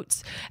 or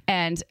boots.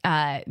 And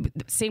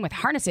same with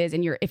harnesses.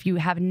 And if you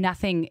have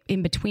nothing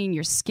in between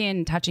your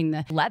skin touching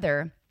the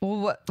leather,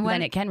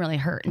 then it can really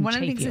hurt. And one of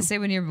the things you. to say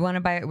when you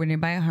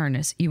buy a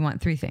harness, you want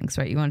three things,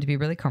 right? You want it to be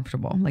really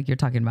comfortable, like you're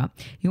talking about.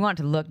 You want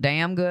it to look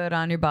damn good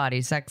on your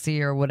body,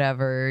 sexy or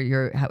whatever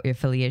your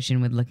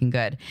affiliation with looking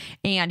good,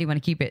 and you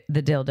want to keep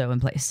the dildo in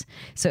place.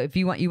 So if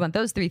you want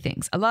those three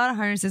things. A lot of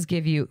harnesses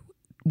give you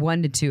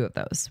 1 to 2 of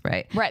those,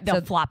 right? Right.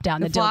 They'll flop down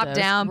the dildos. Flop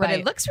down, but right.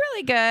 it looks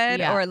really good,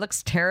 or it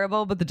looks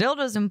terrible, but the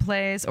dildo's in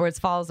place, or it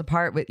falls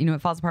apart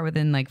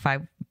within like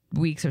 5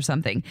 weeks or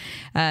something.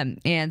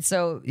 And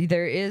so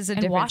there is a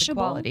difference in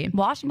quality.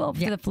 Washable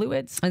for the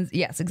fluids. And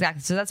yes,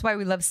 exactly. So that's why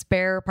we love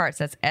Spare Parts.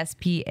 That's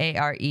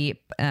SPARE,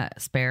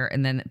 spare,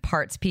 and then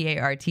parts,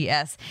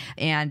 PARTS.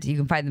 And you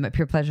can find them at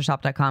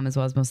purepleasureshop.com, as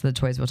well as most of the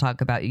toys we'll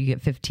talk about. You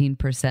get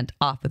 15%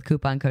 off with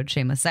coupon code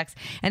Shameless Sex.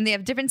 And they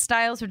have different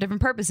styles for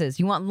different purposes.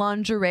 You want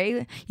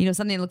lingerie,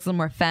 something that looks a little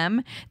more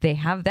femme, they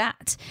have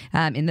that.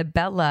 In the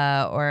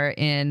Bella or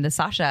in the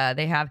Sasha,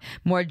 they have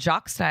more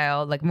jock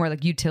style, like more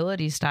like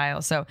utility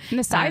style. So and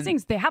the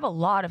sizings, they have a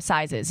lot of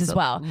sizes as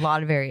well. A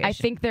lot of variation. I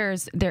think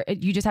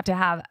you just have to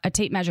have a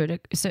tape measure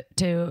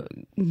to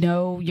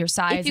know your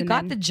size. If you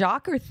got the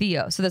jock or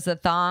Theo, so there's the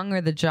thong or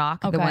the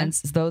jock,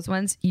 those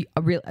ones,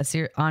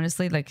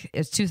 honestly, like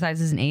it's 2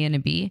 sizes, an A and a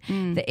B.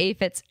 The A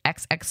fits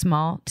XX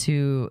small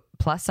to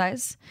plus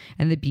size,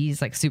 and the B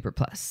is like super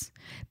plus.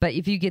 But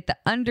if you get the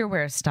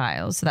underwear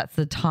styles, so that's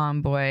the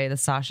Tomboy, the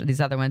Sasha,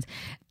 these other ones,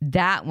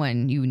 that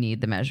one you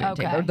need the measuring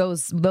tape, or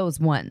those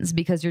ones,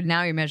 because you're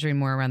measuring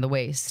more around the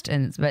waist,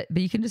 but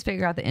you can just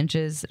figure out the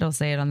inches. It'll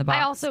say it on the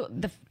box.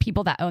 The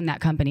people that own that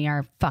company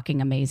are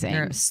fucking amazing.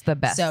 They're the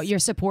best. So you're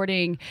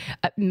supporting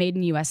made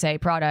in USA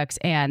products,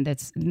 and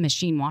it's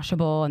machine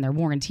washable and they're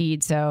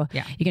warranted. So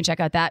you can check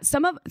out that.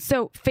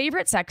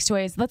 Favorite sex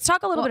toys. Let's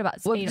talk a little bit about.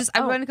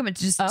 I'm going to come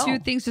into just 2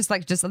 things,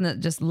 just on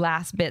the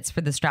last bits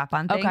for the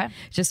strap-on thing. Okay.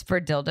 Just for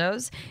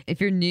dildos.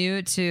 If you're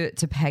new to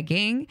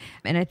pegging,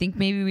 and I think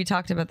maybe we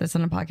talked about this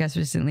on a podcast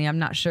recently, I'm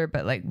not sure,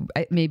 but like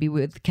maybe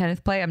with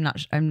Kenneth Play, I'm not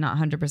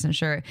 100%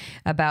 sure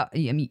about.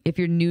 If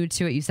you're new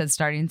to it, you said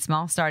starting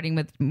small, starting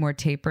with more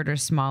tapered or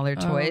smaller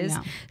toys.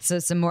 Yeah. So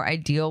some more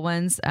ideal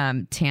ones.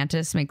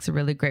 Tantus makes a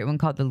really great one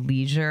called the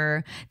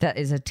Leisure. That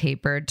is a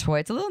tapered toy.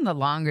 It's a little on the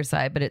longer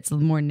side, but it's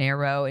more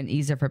narrow and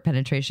easier for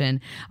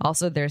penetration.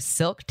 Also, there's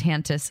Silk,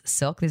 Tantus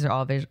Silk. These are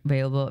all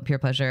available at Pure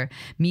Pleasure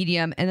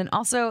Medium. And then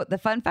also the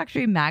Fun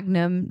Factory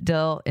Magnum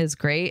Dill is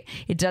great.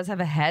 It does have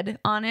a head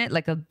on it,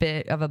 like a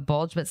bit of a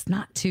bulge, but it's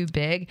not too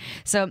big.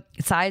 So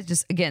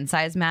size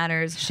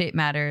matters, shape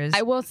matters.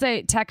 I will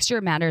say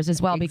texture matters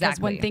as well, because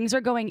when things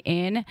are going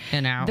in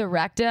and out, the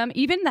rectum,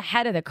 even the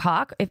head of the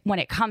cock, when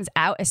it comes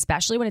out,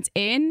 especially when it's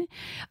in,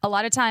 a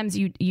lot of times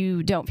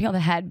you don't feel the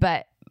head,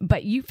 but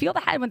you feel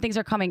the head when things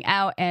are coming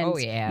out, and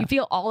you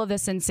feel all of the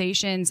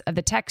sensations of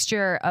the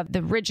texture of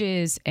the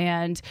ridges,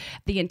 and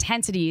the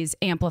intensities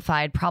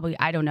amplified probably,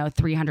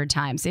 300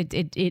 times.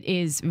 It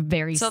is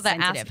very sensitive.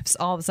 The ass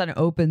all of a sudden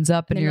opens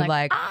up, and you're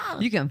like ah!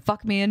 You can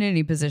fuck me in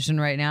any position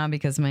right now,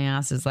 because my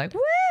ass is like,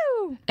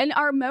 woo! too. And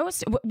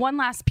one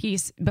last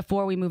piece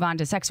before we move on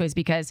to sex toys,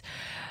 because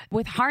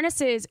with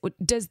harnesses,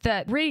 does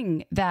the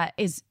ring that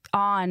is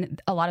on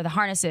a lot of the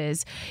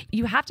harnesses,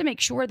 you have to make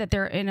sure that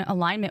they're in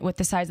alignment with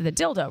the size of the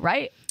dildo,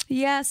 right?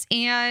 Yes.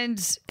 And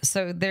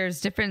so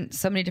there's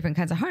so many different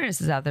kinds of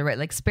harnesses out there, right?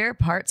 Like spare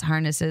parts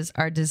harnesses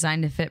are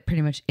designed to fit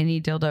pretty much any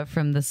dildo,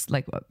 from this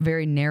like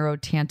very narrow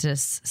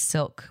Tantus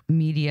silk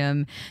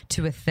medium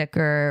to a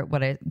thicker,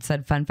 what I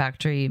said, Fun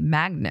Factory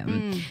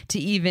Magnum, to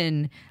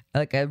even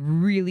like a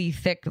really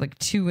thick, like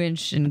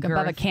 2-inch in girth.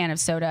 Above a can of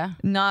soda.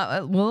 Not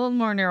a little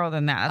more narrow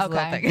than that. That's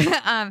okay. a little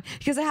thick.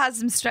 Because it has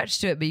some stretch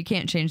to it, but you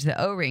can't change the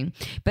O-ring.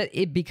 But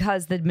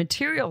because the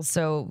material's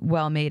so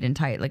well made and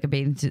tight, like a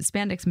bathing suit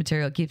spandex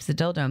material, keeps the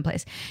dildo in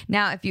place.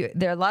 Now,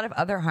 there are a lot of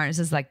other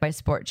harnesses, like by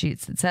Sport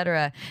Cheats,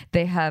 etc.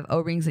 They have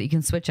O-rings that you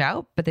can switch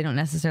out, but they don't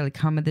necessarily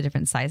come with the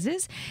different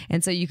sizes.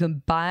 And so you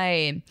can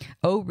buy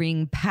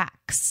O-ring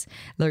packs.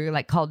 They're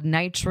like called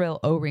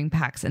nitrile O-ring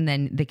packs, and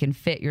then they can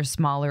fit your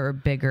smaller or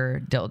bigger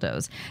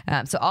dildos.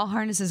 So all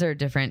harnesses are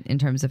different in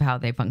terms of how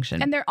they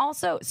function. And they're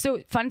also,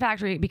 so Fun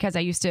Factory, because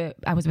I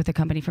was with the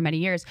company for many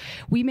years,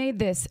 we made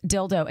this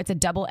dildo. It's a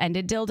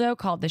double-ended dildo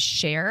called the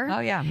Share. Oh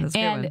yeah. That's a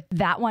good and one.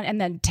 that one,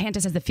 and then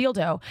Tantus has the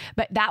Fieldo,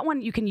 but that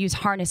one you can use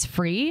harness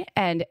free.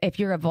 And if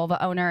you're a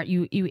vulva owner,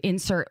 you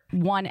insert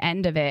one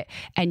end of it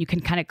and you can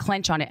kind of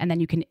clench on it, and then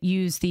you can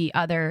use the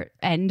other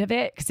end of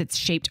it because it's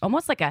shaped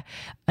almost like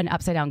an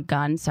upside down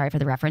gun. Sorry for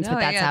the reference,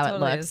 but that's how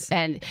totally it looks. Is.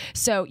 And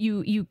so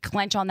you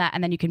clench on that,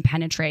 and then you can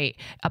penetrate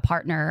a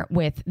partner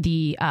with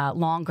the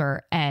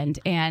longer end,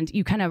 and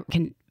you kind of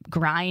can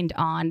grind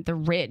on the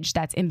ridge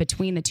that's in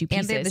between the two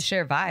pieces. And they have the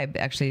Share Vibe,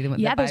 actually.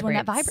 There's one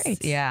that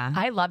vibrates. Yeah.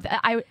 I love that.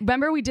 I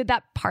remember we did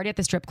that party at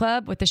the strip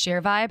club with the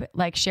Share Vibe,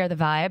 like Share the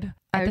Vibe.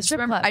 I just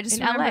remember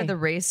the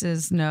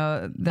races.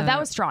 That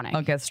was Stronach.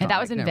 Okay, Stronach. And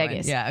that was in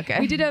Vegas. Yeah, okay.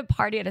 We did a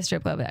party at a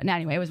strip club. No,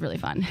 anyway, it was really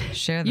fun.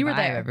 Share the you vibe, were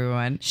there.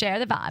 everyone. Share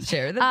the vibe.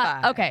 Share the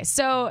vibe. Okay,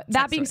 so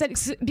that being said,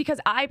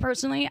 because I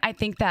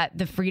think that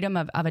the freedom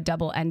of a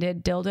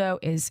double-ended dildo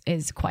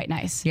is quite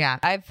nice. Yeah,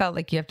 I felt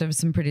like you have to have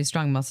some pretty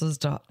strong muscles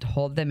to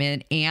hold them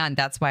in, and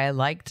that's why I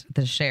liked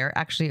the Share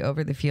actually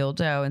over the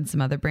Fieldo and some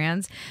other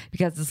brands,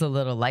 because it's a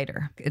little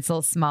lighter. It's a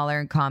little smaller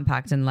and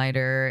compact and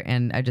lighter,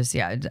 and I just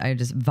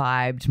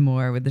vibed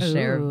more with the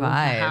Share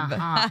vibe.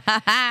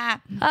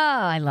 Oh,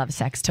 I love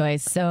sex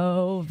toys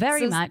so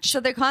very much.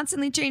 So they're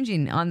constantly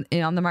changing on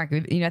the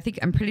market.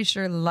 I'm pretty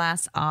sure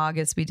last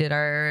August we did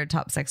our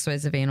top sex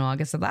toys of anal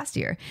August of last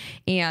year,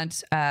 and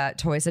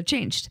toys have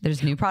changed.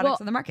 There's new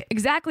products on the market.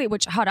 Exactly,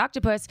 which Hot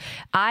Octopus,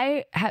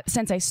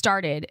 since I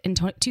started in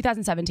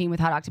 2017 with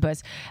Hot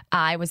Octopus,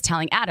 I was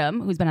telling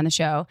Adam, who's been on the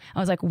show, I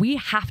was like, we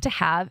have to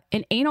have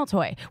an anal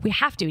toy. We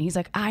have to. And he's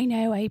like, I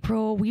know,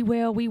 April, we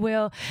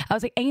will. I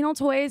was like, anal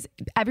toys,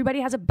 everybody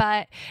has a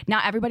butt.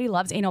 Not everybody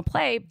loves anal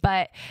play,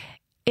 but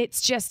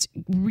it's just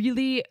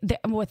really,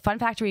 with Fun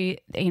Factory,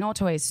 anal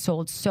toys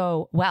sold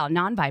so well,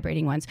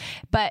 non-vibrating ones.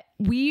 But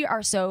we're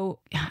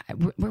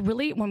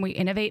really, when we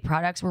innovate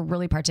products, we're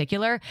really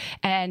particular.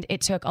 And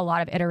it took a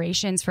lot of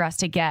iterations for us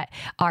to get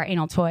our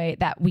anal toy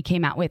that we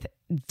came out with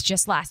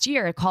just last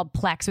year, called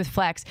Plex with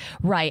Flex,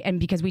 right? And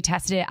because I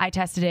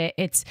tested it,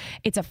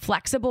 it's a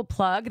flexible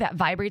plug that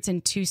vibrates in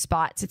 2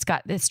 spots. It's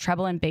got this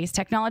treble and bass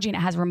technology, and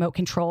it has remote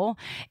control.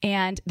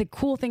 And the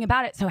cool thing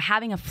about it, so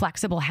having a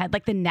flexible head,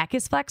 like the neck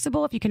is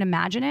flexible, if you can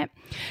imagine it.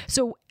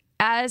 So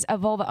as a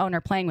vulva owner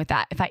playing with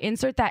that, if I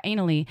insert that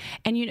anally,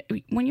 and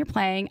when you're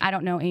playing, I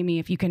don't know, Amy,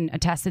 if you can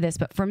attest to this,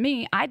 but for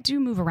me, I do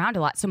move around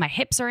a lot. So my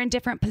hips are in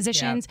different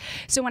positions.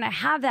 Yep. So when I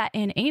have that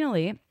in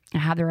anally, I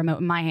have the remote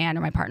in my hand,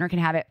 or my partner can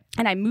have it,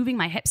 and I'm moving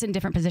my hips in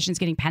different positions,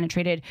 getting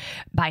penetrated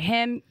by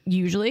him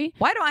usually.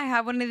 Why do I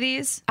have one of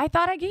these? I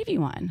thought I gave you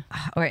one.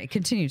 All right,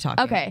 continue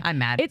talking. Okay. I'm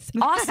mad. It's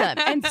awesome.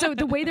 And so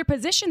the way they're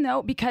positioned,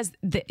 though, because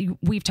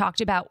we've talked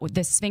about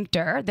the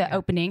sphincter, the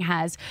opening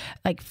has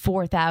like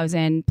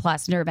 4,000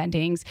 plus nerve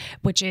endings,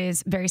 which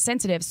is very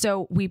sensitive.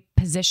 So we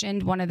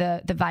positioned one of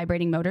the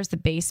vibrating motors, the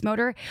base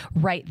motor,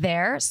 right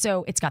there.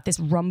 So it's got this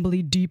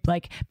rumbly, deep,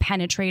 like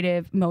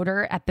penetrative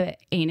motor at the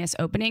anus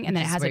opening, and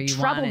then it has a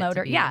treble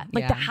motor.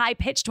 The high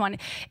pitched one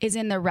is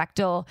in the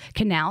rectal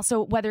canal.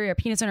 So whether you're a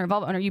penis owner or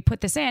vulva owner, you put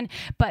this in.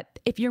 But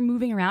if you're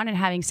moving around and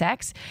having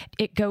sex,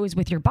 it goes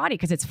with your body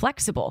because it's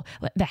flexible.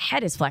 The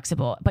head is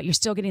flexible, but you're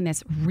still getting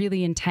this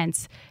really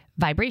intense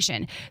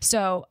vibration.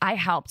 So I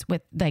helped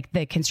with like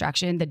the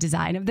construction, the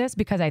design of this,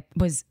 because I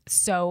was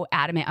so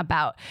adamant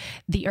about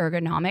the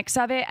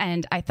ergonomics of it.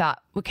 And I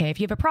thought, okay, if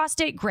you have a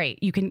prostate,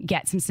 great. You can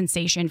get some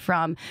sensation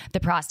from the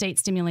prostate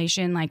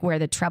stimulation, like where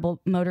the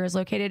treble motor is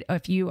located.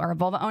 If you are a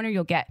vulva owner,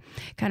 you'll get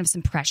kind of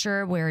some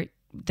pressure where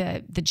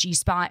the G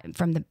spot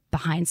from the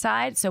behind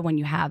side. So when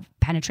you have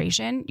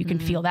penetration, you can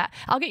feel that.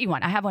 I'll get you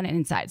one. I have one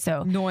inside.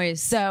 So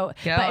noise. So,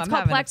 but it's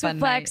called Plex with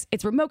Flex.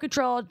 It's remote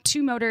controlled,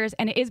 2 motors,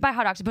 and it is by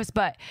Hot Octopus.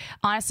 But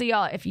honestly,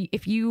 y'all,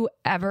 if you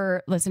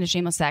ever listen to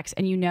Shameless Sex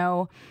and you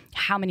know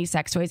how many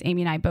sex toys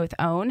Amy and I both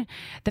own,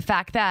 the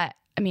fact that,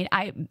 I mean,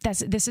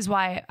 this is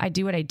why I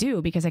do what I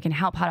do, because I can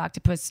help Hot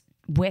Octopus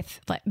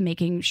with like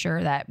making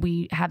sure that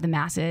we have the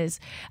masses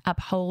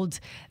uphold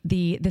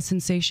the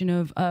sensation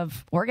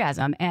of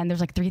orgasm. And there's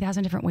like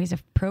 3,000 different ways to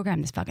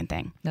program this fucking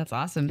thing. That's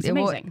awesome. It's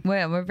amazing.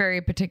 Well, we're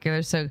very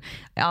particular, so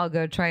I'll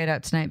go try it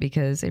out tonight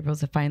because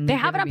April's finally. They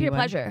have it on given me Pure one.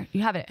 Pleasure.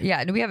 You have it.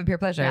 Yeah, no, we have a Pure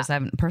Pleasure. I just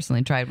haven't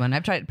personally tried one.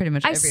 I've tried pretty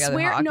much every other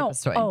hot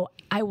octopus toy. Oh,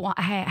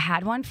 I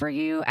had one for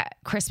you at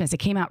Christmas. It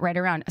came out right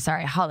around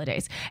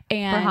holidays.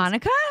 And For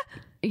Hanukkah?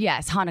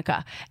 Yes,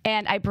 Hanukkah.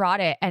 And I brought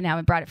it, and now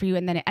I brought it for you.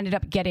 And then it ended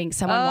up getting,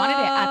 someone wanted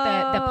it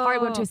at the party.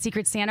 We went to a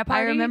Secret Santa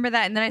party. I remember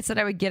that. And then I said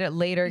I would get it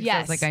later. Yes.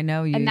 I was like, I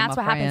know you. And that's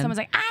my what happened. friend. Someone's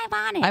like, I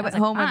want it. I went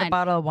home with a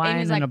bottle of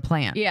wine and a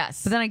plant.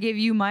 Yes. But then I gave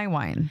you my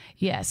wine.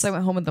 Yes. So I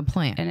went home with the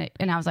plant.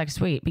 And I was like,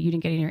 sweet, but you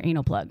didn't get in your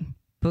anal plug.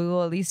 But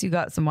well, at least you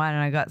got some wine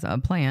and I got a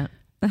plant.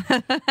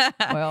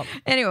 Well,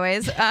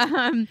 anyways,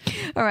 all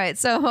right.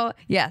 So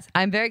yes,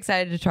 I'm very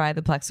excited to try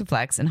the Plex with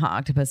Flex, and Hot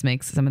Octopus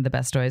makes some of the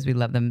best toys. We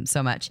love them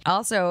so much.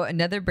 Also,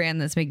 another brand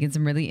that's making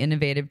some really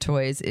innovative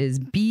toys is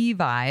Bee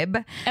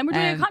Vibe, and we're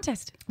doing a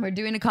contest. We're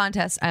doing a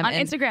contest on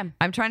Instagram.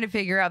 I'm trying to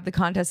figure out the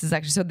contest is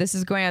actually, so this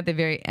is going out at the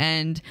very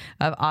end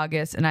of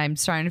August, and I'm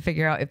trying to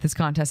figure out if this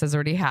contest has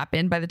already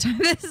happened by the time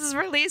this is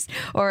released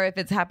or if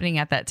it's happening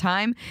at that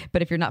time.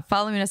 But if you're not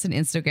following us on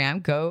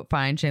Instagram, go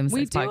find Shameless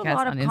Sex Podcast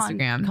on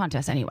Instagram.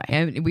 Contests anyway.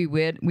 And we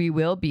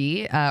will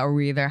be, or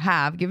we either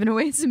have given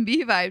away some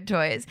Bee Vibe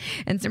toys.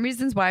 And some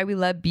reasons why we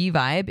love Bee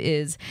Vibe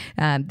is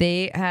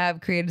they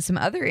have created some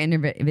other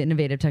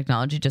innovative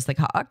technology, just like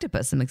Hot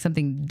Octopus, and like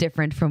something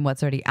different from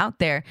what's already out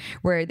there,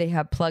 where they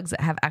have plugs that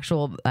have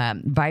actual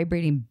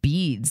vibrating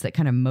beads that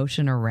kind of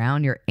motion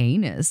around your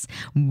anus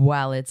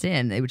while it's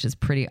in, which is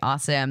pretty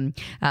awesome.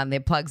 They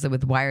have plugs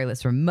with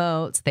wireless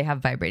remotes. They have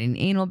vibrating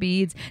anal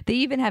beads. They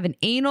even have an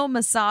anal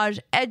massage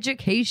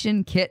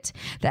education kit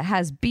that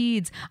has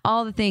beads,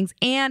 all the things,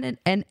 and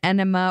an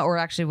enema, or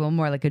actually, well,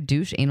 more like a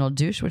douche, anal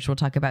douche, which we'll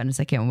talk about in a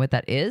second what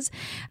that is.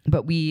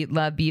 But we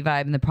love Bee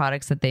Vibe and the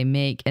products that they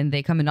make, and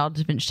they come in all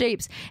different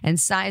shapes and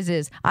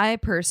sizes. I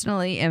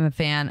personally am a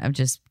fan of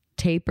just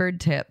tapered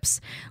tips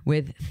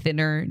with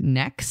thinner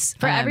necks.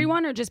 For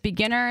everyone, or just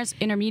beginners,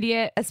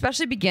 intermediate?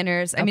 Especially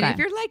beginners. I mean, if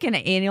you're like an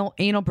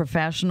anal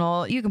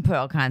professional, you can put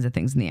all kinds of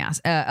things in the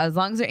ass. As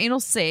long as they're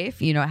anal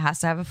safe, it has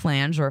to have a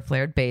flange or a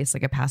flared base,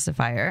 like a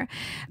pacifier.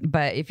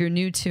 But if you're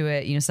new to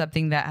it,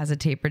 something that has a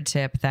tapered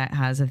tip that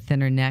has a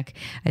thinner neck,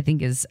 I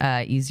think is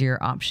easier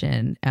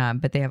option.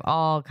 But they have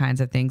all kinds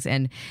of things,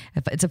 and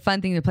it's a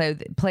fun thing to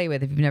play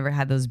with. If you've never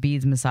had those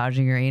beads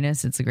massaging your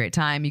anus, it's a great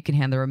time. You can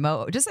hand the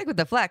remote, just like with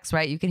the Flex,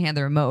 right? You can hand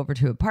the remote over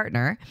to a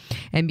partner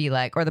and be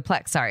like, or the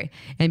Plex, sorry,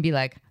 and be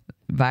like,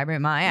 vibrate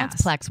my ass.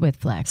 That's Plex with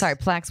Flex. Sorry,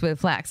 Plex with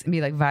Flex, and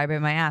be like,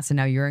 vibrate my ass. And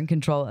now you're in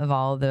control of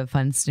all the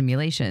fun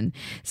stimulation.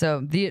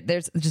 So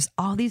there's just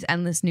all these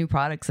endless new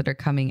products that are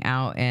coming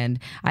out. And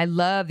I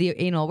love the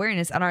anal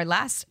awareness. On our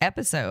last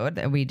episode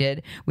that we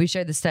did, we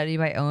shared the study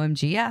by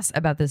OMGS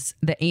about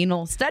the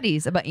anal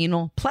studies about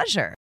anal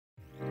pleasure.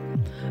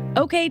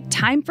 Okay,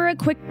 time for a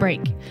quick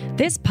break.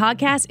 This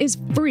podcast is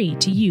free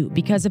to you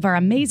because of our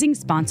amazing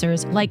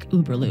sponsors like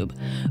Uberlube.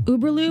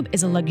 Uberlube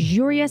is a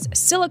luxurious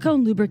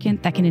silicone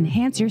lubricant that can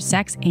enhance your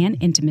sex and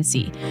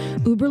intimacy.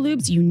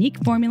 Uberlube's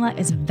unique formula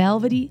is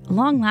velvety,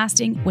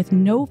 long-lasting, with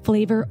no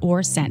flavor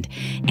or scent,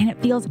 and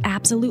it feels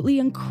absolutely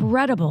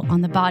incredible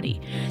on the body.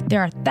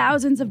 There are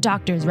thousands of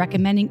doctors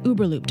recommending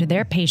Uberlube to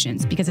their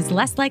patients because it's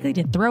less likely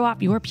to throw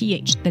off your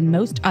pH than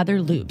most other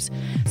lubes.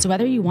 So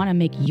whether you want to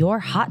make your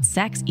hot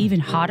sex even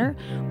hotter,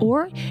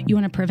 or you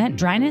want to prevent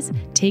dryness,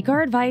 take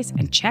our advice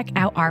and check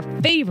out our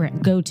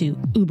favorite go-to,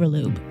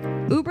 Uberlube.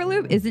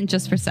 Uberlube isn't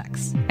just for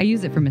sex. I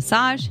use it for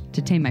massage,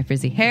 to tame my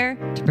frizzy hair,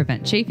 to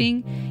prevent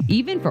chafing,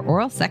 even for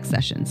oral sex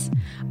sessions.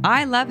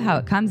 I love how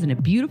it comes in a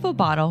beautiful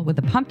bottle with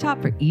a pump top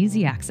for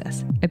easy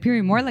access,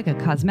 appearing more like a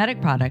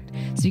cosmetic product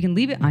so you can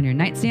leave it on your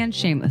nightstand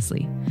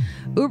shamelessly.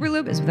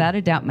 Uberlube is without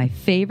a doubt my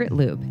favorite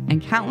lube,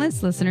 and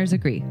countless listeners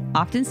agree,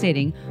 often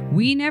stating,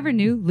 "We never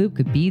knew lube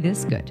could be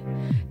this good."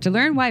 To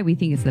learn why we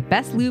think it's the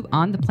best lube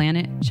on the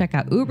planet, check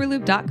out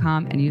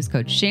uberlube.com and use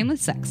code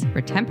SHAMELESSSEX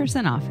for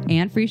 10% off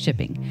and free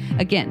shipping.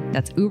 Again,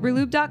 that's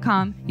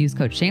uberlube.com. Use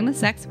code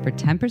SHAMELESSSEX for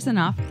 10%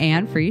 off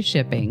and free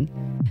shipping.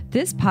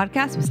 This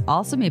podcast was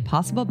also made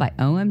possible by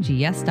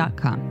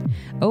OMGS.com.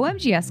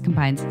 OMGS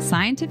combines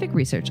scientific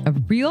research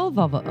of real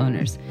vulva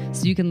owners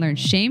so you can learn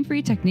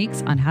shame-free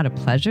techniques on how to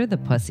pleasure the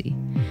pussy.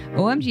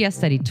 OMGS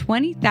studied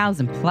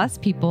 20,000 plus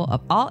people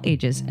of all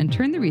ages and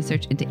turned the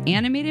research into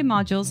animated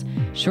modules,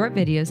 short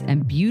videos,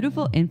 and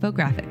beautiful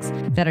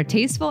infographics that are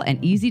tasteful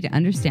and easy to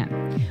understand.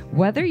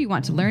 Whether you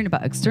want to learn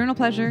about external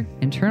pleasure,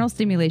 internal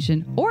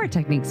stimulation, or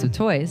techniques with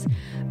toys,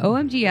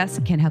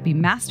 OMGS can help you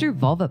master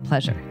vulva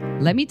pleasure.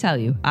 Let me tell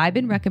you, I've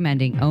been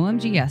recommending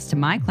OMGS to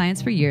my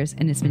clients for years,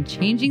 and it's been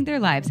changing their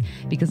lives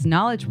because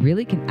knowledge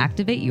really can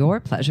activate your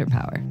pleasure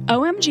power.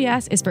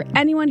 OMGS is for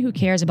anyone who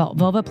cares about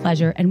vulva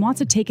pleasure and wants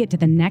to take it to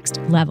the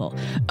next level.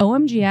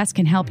 OMGS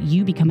can help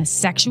you become a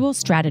sexual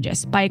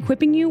strategist by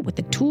equipping you with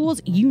the tools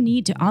you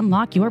need to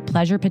unlock your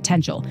pleasure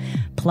potential.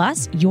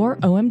 Plus, your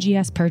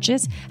OMGS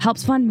purchase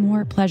helps fund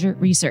more pleasure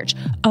research.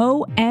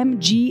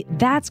 OMG,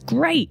 that's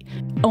great.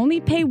 Only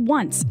pay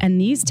once,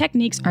 and these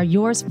techniques are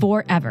yours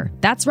forever.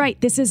 That's right,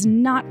 this is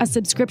not a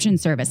subscription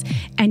service,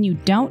 and you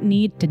don't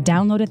need to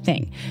download a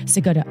thing. So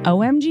go to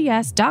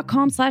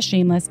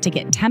omgs.com/shameless to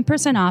get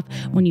 10% off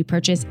when you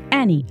purchase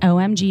any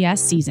OMGS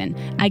season.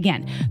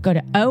 Again, go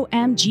to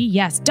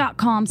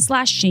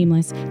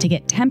omgs.com/shameless to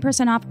get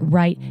 10% off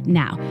right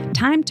now.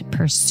 Time to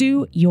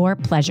pursue your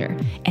pleasure.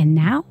 And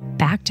now,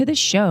 back to the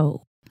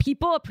show.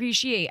 People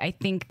appreciate, I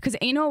think, because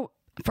anal,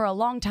 for a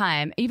long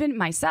time, even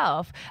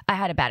myself, I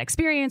had a bad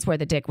experience where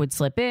the dick would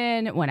slip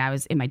in when I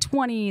was in my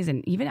 20s,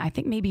 and even I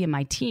think maybe in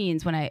my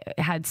teens when I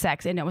had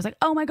sex, and it was like,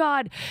 oh my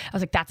God, I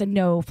was like, that's a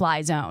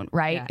no-fly zone,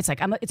 right? Yeah. It's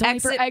like, it's only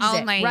for exit,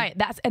 only. Right?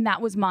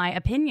 That was my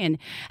opinion.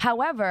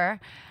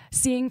 However,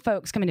 seeing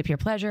folks come into Pure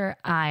Pleasure,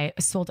 I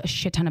sold a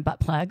shit ton of butt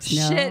plugs.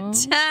 No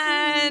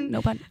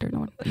pun.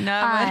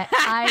 No.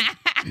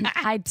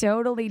 I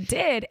totally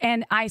did.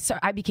 And I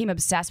became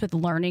obsessed with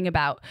learning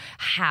about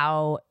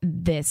how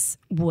this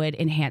would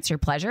enhance your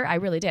pleasure. I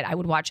really did. I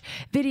would watch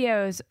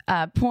videos,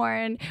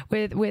 porn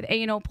with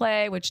anal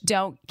play, which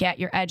don't get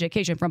your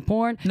education from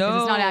porn. No.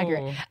 It's not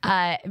accurate.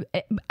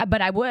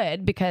 But I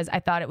would, because I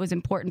thought it was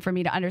important for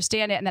me to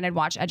understand it. And then I'd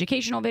watch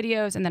educational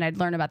videos, and then I'd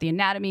learn about the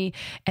anatomy.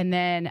 And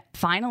then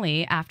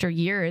finally, after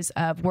years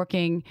of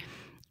working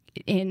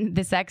in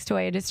the sex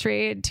toy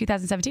industry, in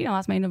 2017, I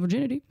lost my anal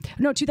virginity.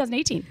 No,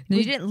 2018. No,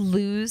 you didn't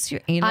lose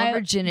your anal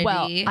virginity.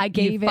 Well, I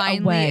gave it away. You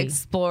finally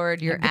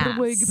explored your ass.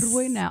 Give it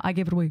away now. I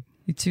gave it away.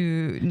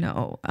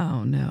 No.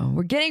 Oh no.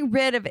 We're getting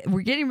rid of it. We're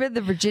getting rid of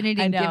the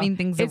virginity and giving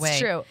things away. It's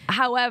true.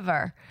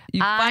 However,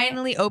 you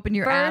finally open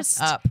your ass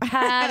up.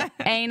 Had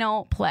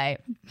anal play.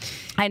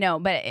 I know,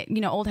 but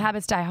old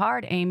habits die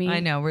hard, Amy. I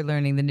know. We're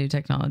learning the new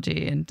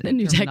technology and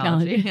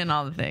technology and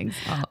all the things,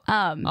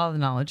 all the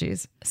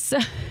knowledges. So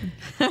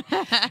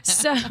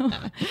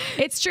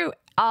it's true.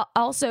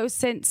 Also,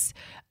 since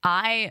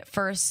I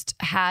first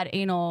had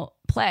anal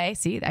play,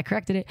 see, I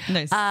corrected it.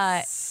 Nice.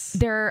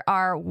 There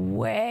are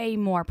way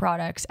more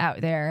products out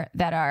there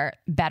that are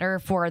better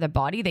for the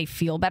body. They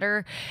feel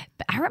better.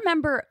 I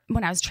remember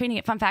when I was training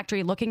at Fun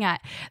Factory looking at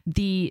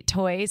the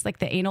toys, like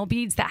the anal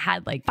beads that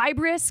had like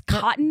fibrous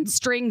cotton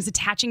strings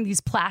attaching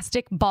these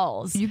plastic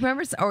balls. You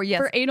remember? Oh, yes.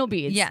 For anal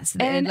beads. Yes.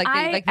 And they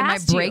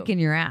might break in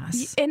your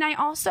ass. And I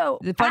also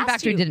the Fun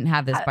Factory didn't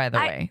have this, by the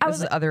way.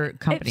 This is other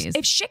companies.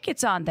 If shit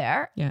gets on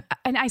there, yeah.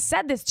 And I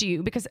said this to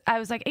you because I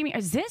was like, Amy,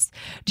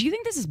 do you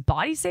think this is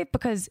body safe?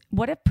 Because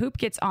what if poop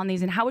gets on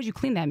these, and how would you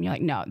clean them? And you're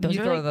like, no, those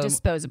are like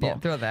disposable. Yeah,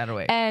 throw that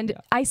away. And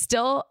I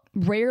still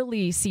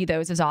rarely see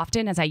those as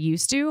often as I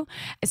used to.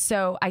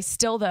 So I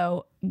still,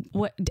 though,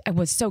 I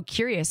was so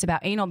curious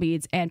about anal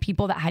beads and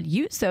people that had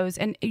used those,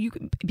 and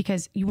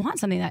because you want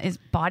something that is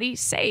body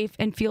safe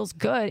and feels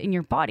good in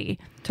your body.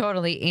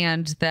 Totally.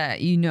 And that,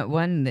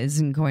 one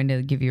isn't going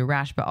to give you a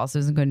rash, but also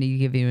isn't going to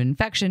give you an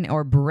infection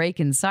or break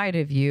inside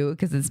of you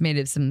because it's made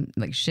of some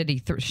like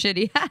shitty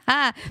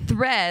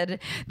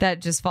thread that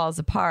just falls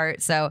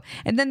apart. So,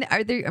 and then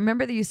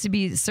remember there used to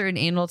be certain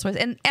anal toys,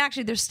 and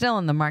actually they're still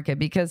in the market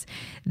because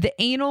the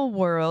anal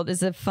world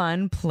is a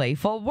fun,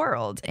 playful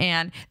world.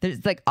 And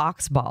there's like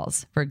Ox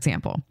Balls, for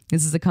example.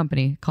 This is a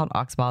company called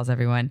Ox Balls,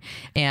 everyone.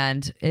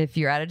 And if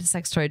you're at a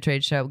sex toy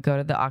trade show, go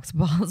to the Ox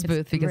Balls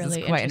booth because really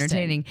it's quite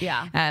entertaining.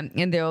 Yeah.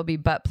 And there will be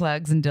butt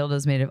plugs and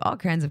dildos made of all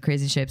kinds of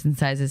crazy shapes and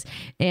sizes.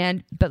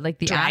 But like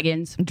the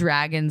dragons,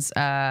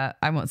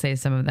 I won't say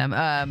some of them,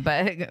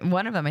 but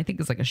one of them I think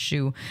is like a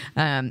shoe.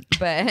 And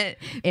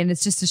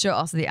it's just to show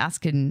also the ass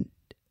can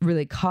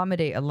really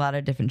accommodate a lot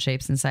of different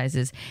shapes and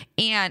sizes.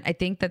 And I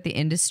think that the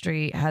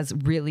industry has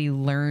really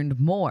learned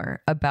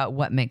more about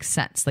what makes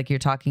sense. Like you're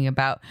talking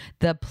about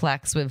the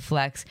Plex with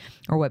Flex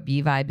or what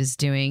B-Vibe is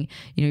doing.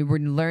 We're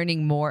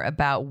learning more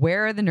about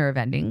where are the nerve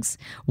endings,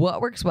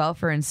 what works well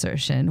for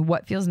insertion,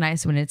 what feels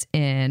nice when it's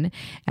in,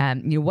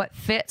 what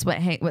fits,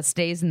 what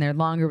stays in there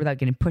longer without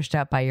getting pushed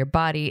out by your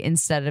body,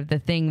 instead of the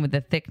thing with the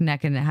thick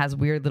neck and it has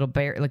weird little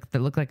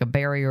that look like a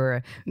berry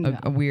or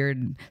a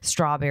weird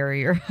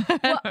strawberry or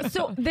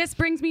so this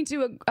brings me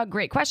to a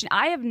great question.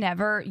 I've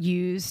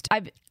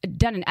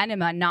done an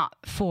enema not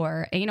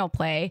for anal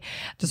play.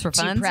 Just for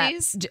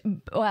funsies?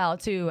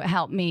 To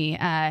help me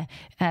have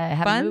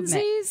a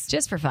movement.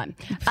 Just for fun.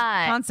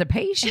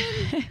 Constipation?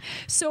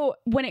 So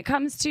when it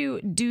comes to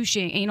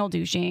anal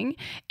douching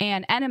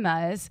and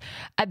enemas,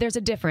 there's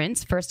a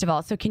difference, first of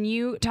all. So can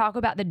you talk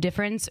about the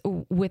difference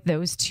with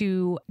those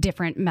two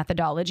different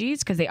methodologies?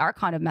 Because they are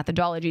kind of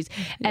methodologies.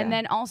 Yeah. And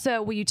then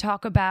also, will you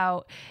talk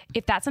about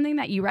if that's something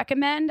that you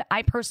recommend?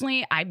 I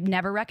personally, I've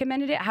never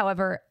recommended it.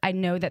 However, I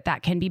know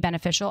that can be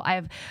beneficial. I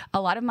have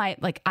a lot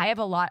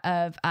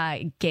of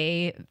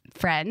gay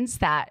friends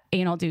that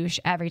anal douche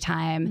every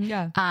time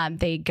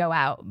they go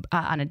out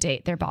on a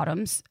date. Their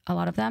bottoms, a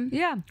lot of them.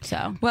 Yeah.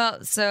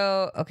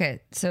 So okay.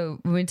 So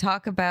when we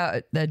talk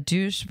about the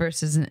douche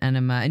versus an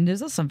enema, and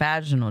there's also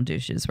vaginal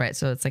douches, right?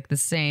 So it's like the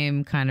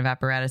same kind of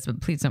apparatus,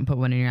 but please don't put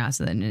one in your ass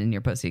and then in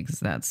your pussy, because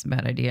that's a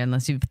bad idea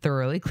unless you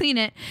thoroughly clean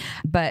it.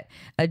 But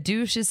a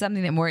douche is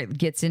something that more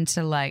gets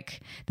into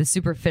like the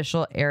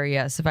superficial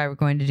area. So if I were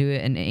going to do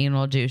an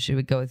anal douche, it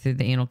would go through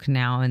the anal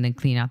canal and then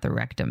clean out the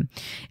rectum.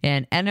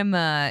 And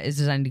enema is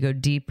designed to go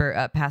deeper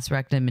up past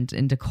rectum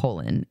into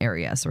colon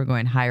area. So we're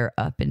going higher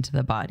up into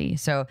the body.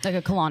 So like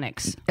a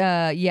colonics.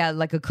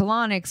 Like a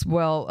colonics.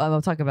 Well,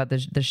 I'll talk about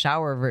the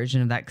shower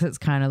version of that, because it's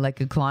kind of like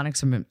a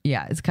colonics.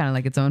 It's kind of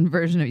like its own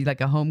version of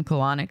like a home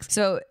colonics.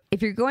 So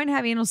if you're going to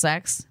have anal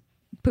sex,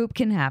 poop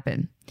can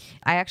happen.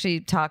 I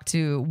actually talked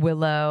to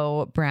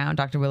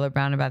Dr. Willow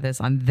Brown about this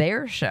on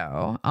their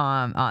show,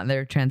 on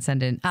their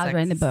Transcendent. I was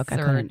reading the book. I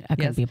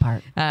couldn't be a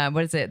part.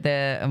 What is it?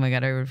 Oh my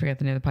God, I would forget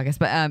the name of the podcast.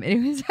 But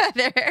anyways,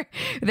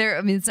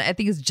 I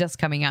think it's just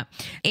coming out,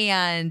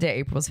 and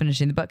April's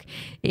finishing the book,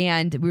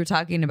 and we were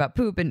talking about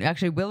poop, and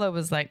actually Willow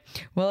was like,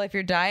 well, if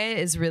your diet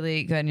is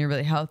really good and you're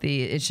really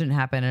healthy, it shouldn't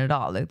happen at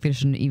all. Like there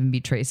shouldn't even be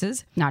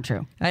traces. Not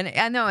true. And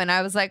I know, and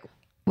I was like,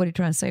 what are you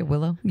trying to say,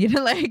 Willow?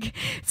 Like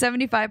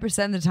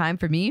 75% of the time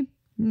for me,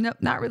 nope,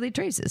 not really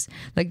traces.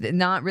 Like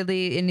not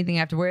really anything I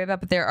have to worry about.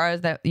 But there are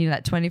that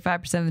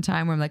 25% of the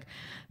time where I'm like,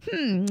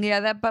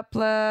 that butt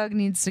plug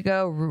needs to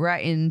go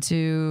right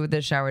into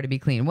the shower to be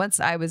clean.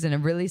 Once I was in a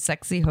really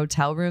sexy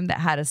hotel room that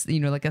had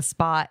like a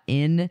spot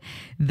in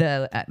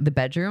the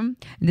bedroom.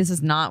 This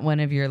is not one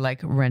of your like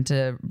rent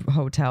a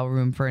hotel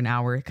room for an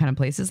hour kind of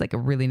places, like a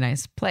really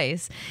nice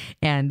place.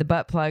 And the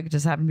butt plug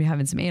just happened to be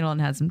having some anal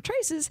and had some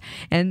traces.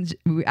 And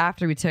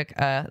after we took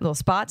a little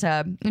spot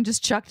tub and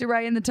just chucked it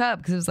right in the tub,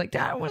 because it was like,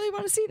 I don't really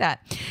want to see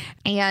that.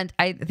 And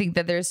I think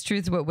that there's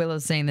truth to what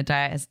Willow's saying. The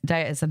diet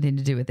has something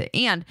to do with it.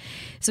 And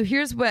so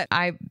here's what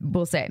I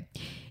will say.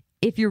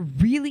 If you're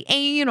really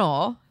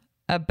anal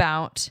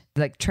about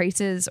like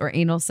traces or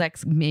anal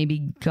sex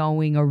maybe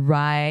going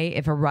awry,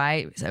 if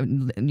awry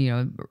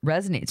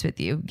resonates with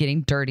you,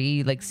 getting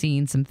dirty, like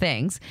seeing some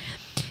things,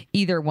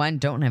 either one,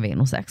 don't have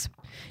anal sex.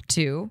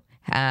 Two,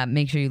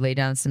 make sure you lay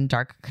down some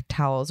dark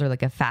towels or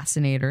like a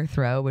fascinator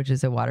throw, which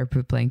is a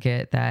waterproof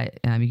blanket that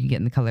you can get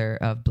in the color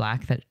of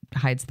black that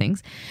hides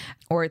things.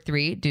 Or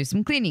three, do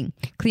some cleaning.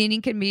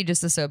 Cleaning can be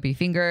just a soapy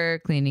finger,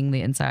 cleaning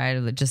the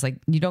inside, just like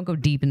you don't go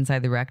deep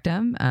inside the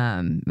rectum,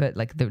 but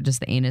like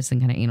just the anus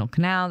and kind of anal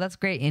canal. That's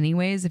great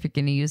anyways if you're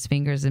going to use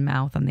fingers and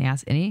mouth on the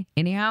ass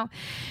anyhow.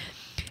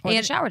 Or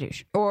the shower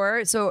douche.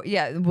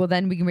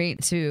 Then we can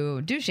wait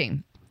to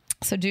douching.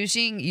 So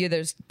douching,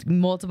 there's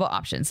multiple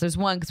options. There's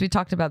one, because we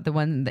talked about the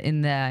one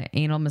in the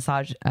anal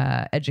massage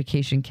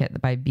education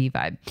kit by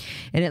B-Vibe.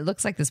 And it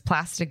looks like this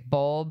plastic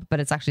bulb,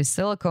 but it's actually a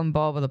silicone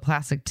bulb with a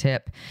plastic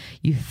tip.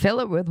 You fill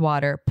it with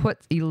water, put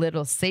a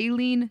little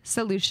saline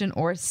solution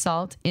or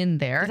salt in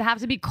there. Does it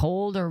have to be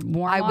cold or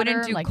warm I water?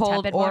 wouldn't do like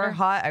cold or water?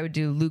 hot. I would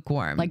do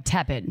lukewarm. Like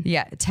tepid.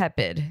 Yeah,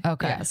 tepid.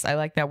 Okay. Yes, I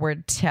like that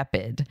word,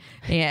 tepid.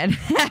 And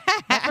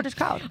that's what it's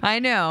called. I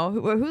know.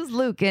 Who's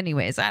Luke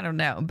anyways? I don't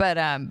know. But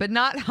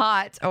not hot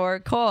or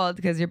cold,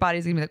 because your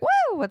body's gonna be like,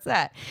 whoa, what's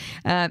that?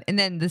 And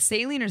then the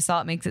saline or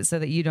salt makes it so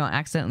that you don't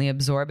accidentally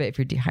absorb it if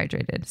you're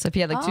dehydrated. So if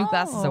you have like 2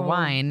 glasses of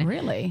wine,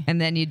 really,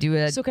 and then you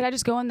do so could I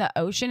just go in the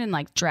ocean and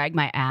like drag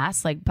my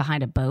ass like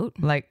behind a boat,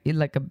 like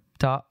a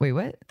dog? Wait,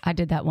 what? I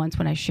did that once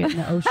when I shit in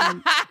the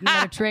ocean, in the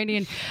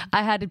Mediterranean.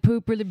 I had to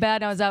poop really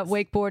bad. And I was out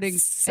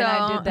wakeboarding, and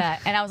I did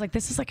that, and I was like,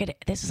 this is like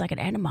an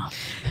enema.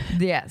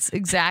 Yes,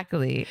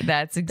 exactly.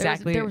 That's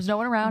exactly. There was no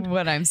one around.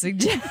 What I'm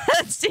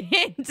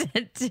suggesting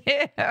to do.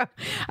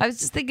 I was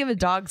just thinking of a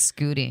dog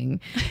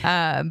scooting,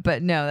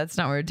 but no, that's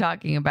not what we're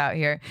talking about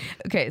here.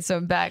 Okay, so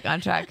I'm back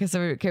on track.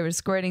 We're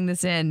squirting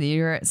this in.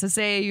 So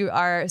say you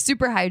are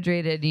super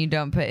hydrated and you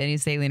don't put any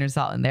saline or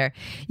salt in there,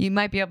 you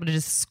might be able to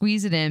just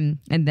squeeze it in,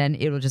 and then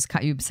it'll just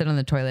you sit on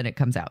the toilet, it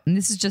comes out. And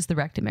this is just the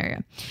rectum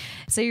area.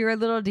 Say you're a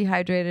little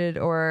dehydrated,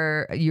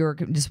 or you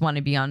just want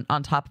to be on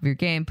top of your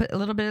game, put a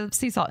little bit of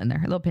sea salt in there,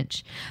 a little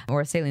pinch,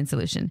 or a saline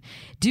solution.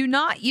 Do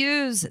not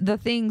use the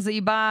things that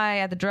you buy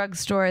at the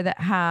drugstore that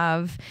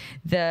have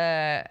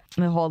the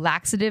whole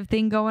laxative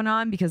thing going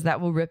on, because that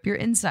will rip your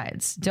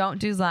insides. Don't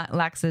do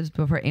laxatives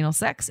before anal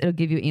sex. It'll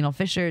give you anal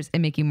fissures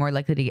and make you more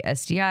likely to get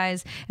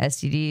STIs,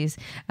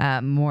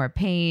 STDs, more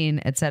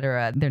pain,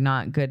 etc. They're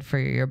not good for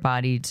your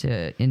body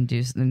to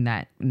induce in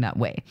that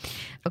way.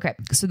 Okay,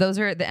 so those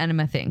are the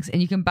enema things,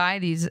 and you can buy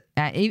these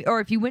or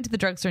if you went to the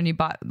drugstore and you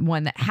bought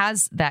one that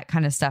has that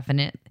kind of stuff in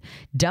it,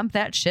 dump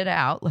that shit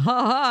out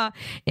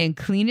and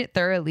clean it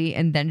thoroughly,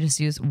 and then just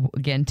use,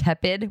 again,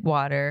 tepid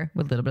water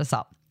with a little bit of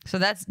salt. So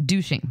that's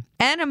douching.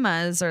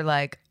 Enemas are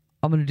like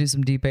I'm going to do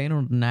some deep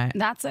anal tonight.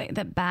 That's like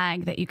the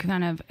bag that you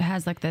kind of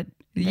has like the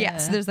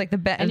yes, there's like the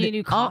bag. And you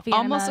do coffee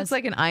almost enemas. looks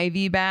like an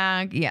IV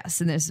bag.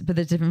 Yes, and there's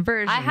different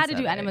versions. I had to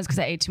do of it. enemas because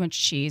I ate too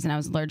much cheese and I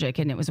was allergic,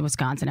 and it was in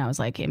Wisconsin. I was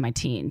like in my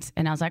teens,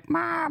 and I was like,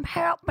 "Mom,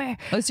 help me!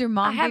 Oh, so your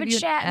mom I haven't gave you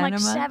shat in an like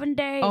enema? 7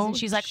 days." Oh, and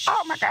she's like,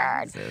 "Oh my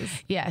god!"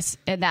 Jesus.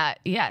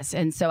 Yes,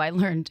 and so I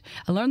learned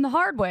the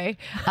hard way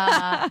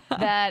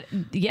that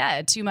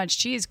too much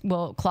cheese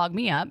will clog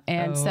me up,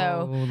 and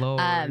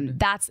Lord.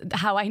 that's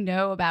how I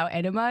know about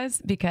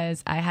enemas,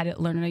 because I had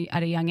to learn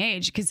at a young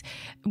age. Because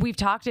we've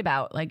talked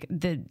about like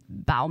the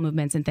bowel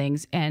movements and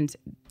things, and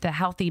the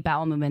healthy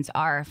bowel movements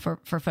are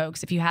for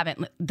folks. If you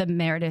haven't, the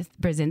Meredith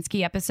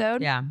Brzezinski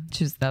episode, Yeah,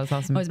 that was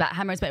awesome. it was about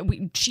hemorrhoids, but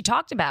she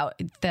talked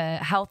about the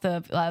health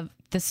of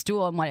the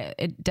stool and what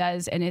it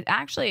does. And it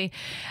actually,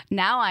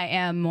 now I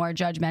am more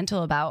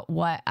judgmental about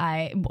what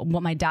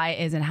my diet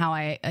is and how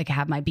I like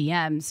have my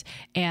BMs.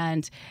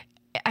 And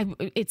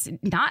it's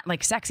not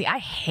like sexy. I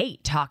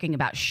hate talking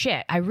about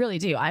shit. I really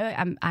do.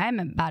 I'm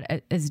about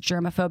as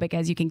germophobic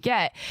as you can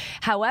get.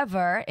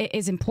 However, it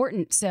is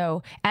important.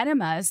 So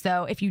enemas,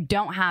 though, if you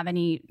don't have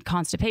any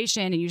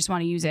constipation and you just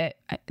want to use it,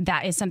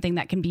 that is something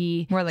that can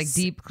be more like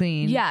deep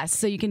clean. Yes,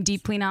 so you can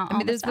deep clean out.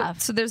 All the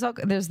stuff.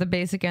 There's the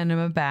basic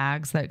enema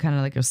bags that kind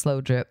of like a slow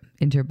drip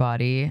into your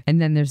body, and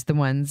then there's the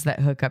ones that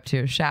hook up to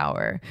a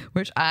shower,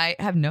 which I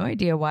have no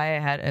idea why I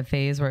had a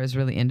phase where I was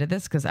really into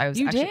this, because I was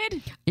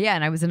did? Yeah,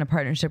 and I was in a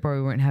partnership where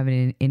we weren't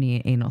having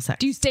any anal sex.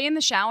 Do you stay in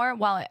the shower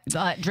while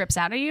it drips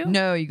out of you?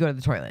 No, you go to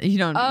the toilet. You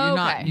don't. Oh, you're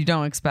not. okay. You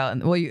don't expel.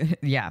 Don't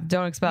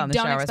expel in the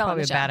Don't shower. It's expel in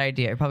probably the a bad shower.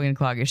 idea. You're probably gonna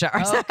clog your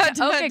shower. Oh,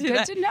 okay, Do good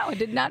that. to know. I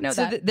did not know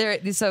that.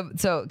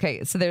 So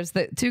there's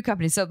the two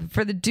companies. So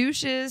for the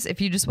douches, if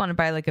you just want to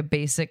buy like a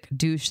basic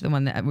douche, the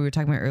one that we were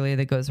talking about earlier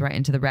that goes right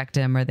into the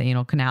rectum or the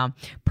anal canal,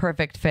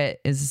 Perfect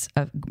Fit is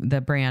the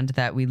brand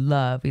that we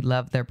love. We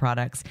love their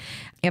products.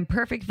 And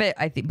Perfect Fit,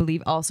 I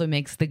believe, also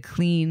makes the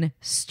Clean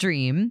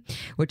Stream,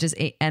 which is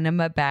a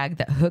enema bag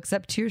that hooks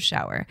up to your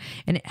shower,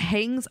 and it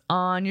hangs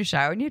on your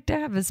shower. And you have to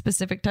have a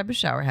specific type of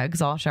shower head,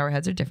 because all shower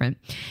heads are different.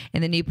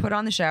 And then you put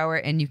on the shower,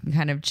 and you can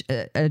kind of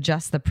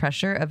adjust the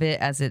pressure of it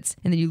and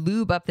then you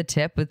lube up the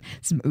tip with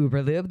some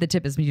Uber lube. The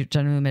tip is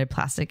generally made of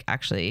plastic,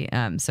 actually,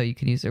 so you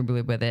can use Uber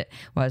lube with it,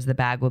 whereas the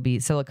bag will be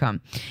silicone.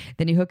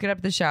 Then you hook it up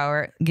to the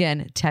shower.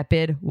 Again,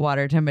 tepid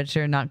water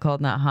temperature, not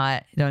cold, not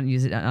hot. Don't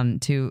use it on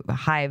too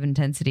high of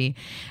intensity.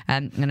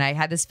 And I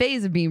had this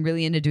phase of being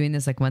really into doing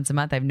this like once a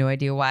month. I have no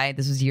idea why.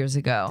 This was years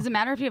ago. Does it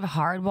matter if you have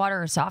hard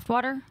water or soft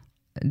water?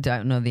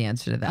 Don't know the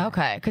answer to that.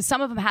 Okay, because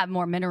some of them have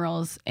more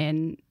minerals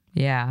in.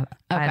 Yeah,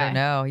 Okay. I don't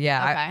know.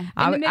 Yeah,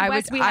 Okay. In the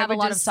Midwest, we have a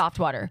lot of soft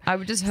water. I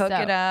would just hook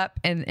it up,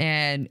 and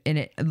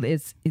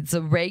it's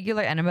a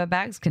regular enema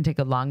bags can take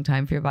a long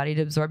time for your body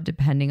to absorb,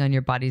 depending on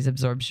your body's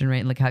absorption rate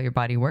and like how your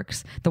body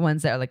works. The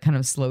ones that are like kind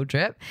of slow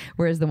drip,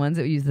 whereas the ones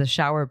that use the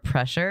shower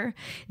pressure,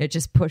 it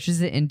just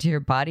pushes it into your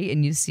body,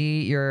 and you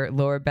see your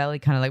lower belly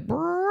kind of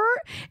like.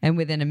 And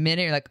within a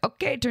minute, you're like,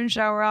 okay, turn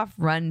shower off,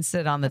 run,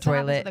 sit on the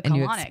toilet, and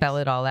you expel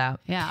it all out.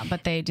 Yeah,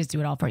 but they just do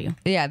it all for you.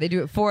 Yeah, they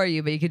do it for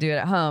you, but you could do it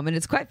at home. And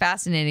it's quite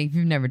fascinating if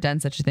you've never done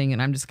such a thing.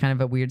 And I'm just kind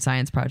of a weird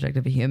science project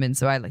of a human.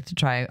 So I like to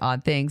try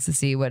odd things to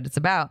see what it's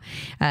about.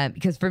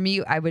 Because for me,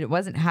 it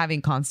wasn't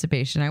having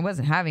constipation. I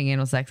wasn't having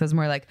anal sex. I was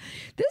more like,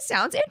 this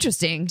sounds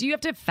interesting. Do you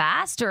have to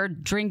fast or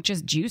drink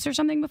just juice or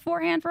something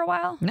beforehand for a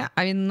while? No,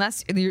 I mean,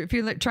 if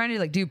you're like trying to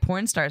like do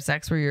porn star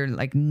sex where you're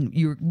like,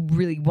 you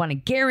really want to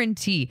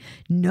guarantee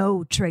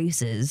no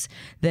traces,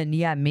 then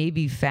yeah,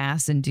 maybe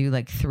fast and do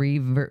like 3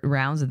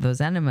 rounds of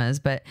those enemas.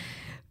 But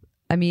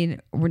I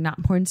mean, we're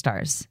not porn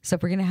stars. So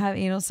if we're going to have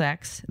anal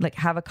sex, like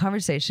have a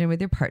conversation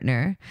with your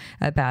partner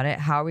about it.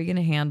 How are we going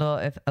to handle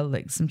if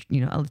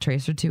a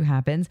trace or two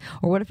happens?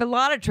 Or what if a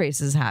lot of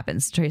traces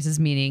happens? Traces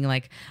meaning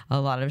like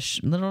a lot of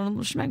little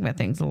schmegma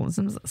things,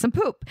 some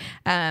poop.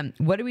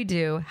 What do we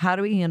do? How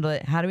do we handle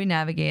it? How do we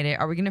navigate it?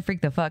 Are we going to freak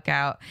the fuck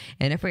out?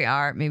 And if we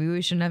are, maybe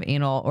we shouldn't have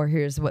anal, or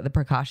here's what the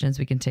precautions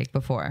we can take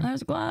before.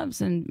 There's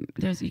gloves, and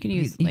you can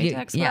use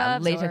latex gloves. Yeah,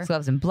 latex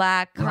gloves in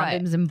black, condoms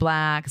Right. in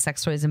black,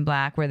 sex toys in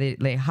black, where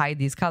they hide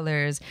these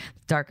colors,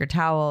 darker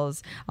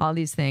towels, all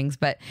these things.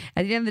 But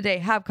at the end of the day,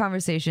 have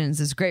conversations.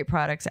 There's great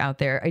products out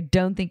there. I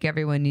don't think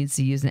everyone needs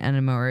to use an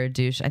enema or a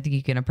douche. I think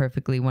you can have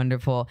perfectly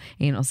wonderful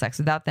anal sex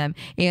without them.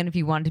 And if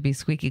you want to be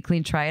squeaky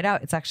clean, try it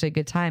out. It's actually a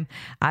good time.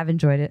 I've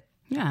enjoyed it.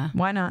 Yeah.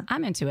 Why not?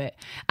 I'm into it.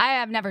 I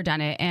have never done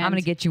it. And I'm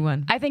going to get you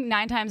one. I think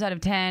 9 times out of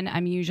 10,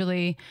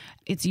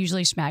 it's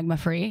usually schmagma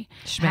free.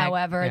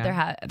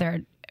 However,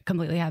 there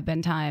completely have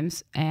been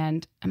times,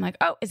 and I'm like,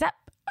 oh, is that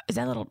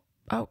little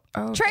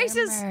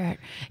traces. Yes.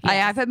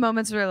 I've had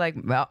moments where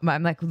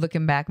I'm like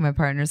looking back, and my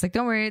partner's like,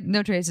 don't worry,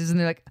 no traces. And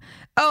they're like,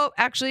 oh,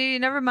 actually,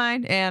 never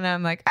mind. And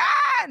I'm like,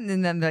 and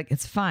then they're like,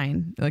 it's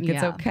fine. Like,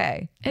 it's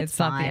okay. It's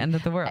not the end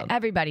of the world.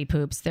 Everybody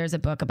poops. There's a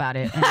book about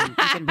it, and you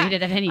can read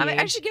it at any age.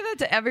 I should give that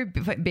to every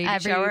baby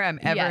shower I'm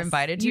ever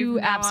invited to. You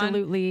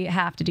absolutely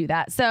have to do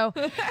that. So,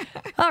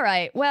 all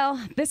right.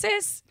 Well, this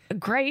is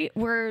great.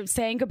 We're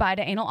saying goodbye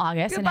to Anal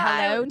August and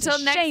hello until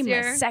to next Shameless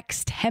year.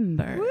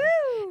 Sextember.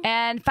 Woo!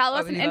 And follow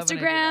us on we love when I do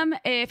Instagram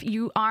if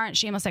you aren't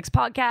Shameless Sex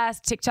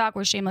Podcast. TikTok,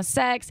 we're Shameless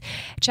Sex.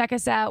 Check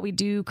us out. We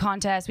do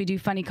contests. We do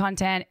funny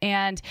content.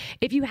 And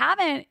if you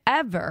haven't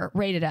ever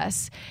rated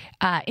us,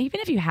 even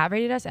if you have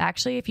rated us,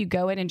 actually, if you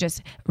go in and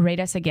just rate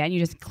us again, you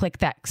just click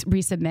that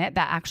resubmit.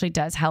 That actually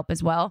does help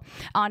as well.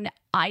 On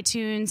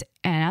iTunes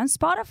and on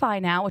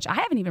Spotify now, which I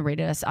haven't even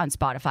rated us on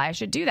Spotify. I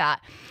should do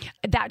that.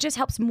 That just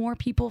helps more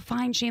people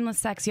find Shameless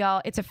Sex, y'all.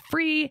 It's a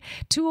free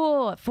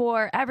tool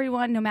for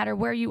everyone, no matter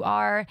where you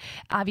are.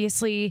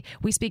 Obviously,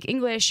 we speak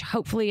English.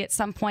 Hopefully, at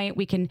some point,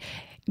 we can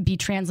be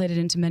translated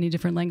into many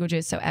different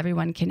languages so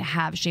everyone can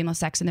have shameless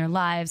sex in their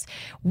lives.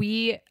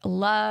 We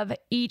love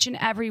each and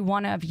every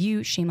one of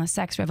you, Shameless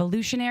Sex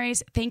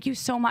Revolutionaries. Thank you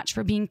so much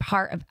for being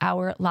part of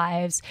our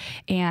lives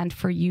and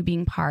for you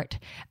being part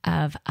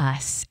of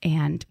us.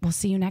 And we'll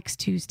see you next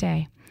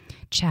Tuesday.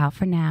 Ciao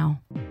for now.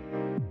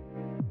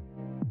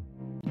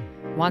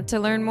 Want to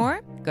learn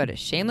more? Go to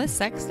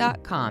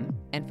shamelesssex.com,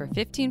 and for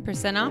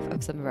 15% off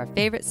of some of our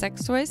favorite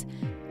sex toys,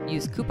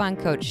 use coupon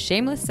code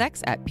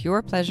SHAMELESSSEX at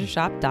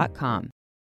purepleasureshop.com.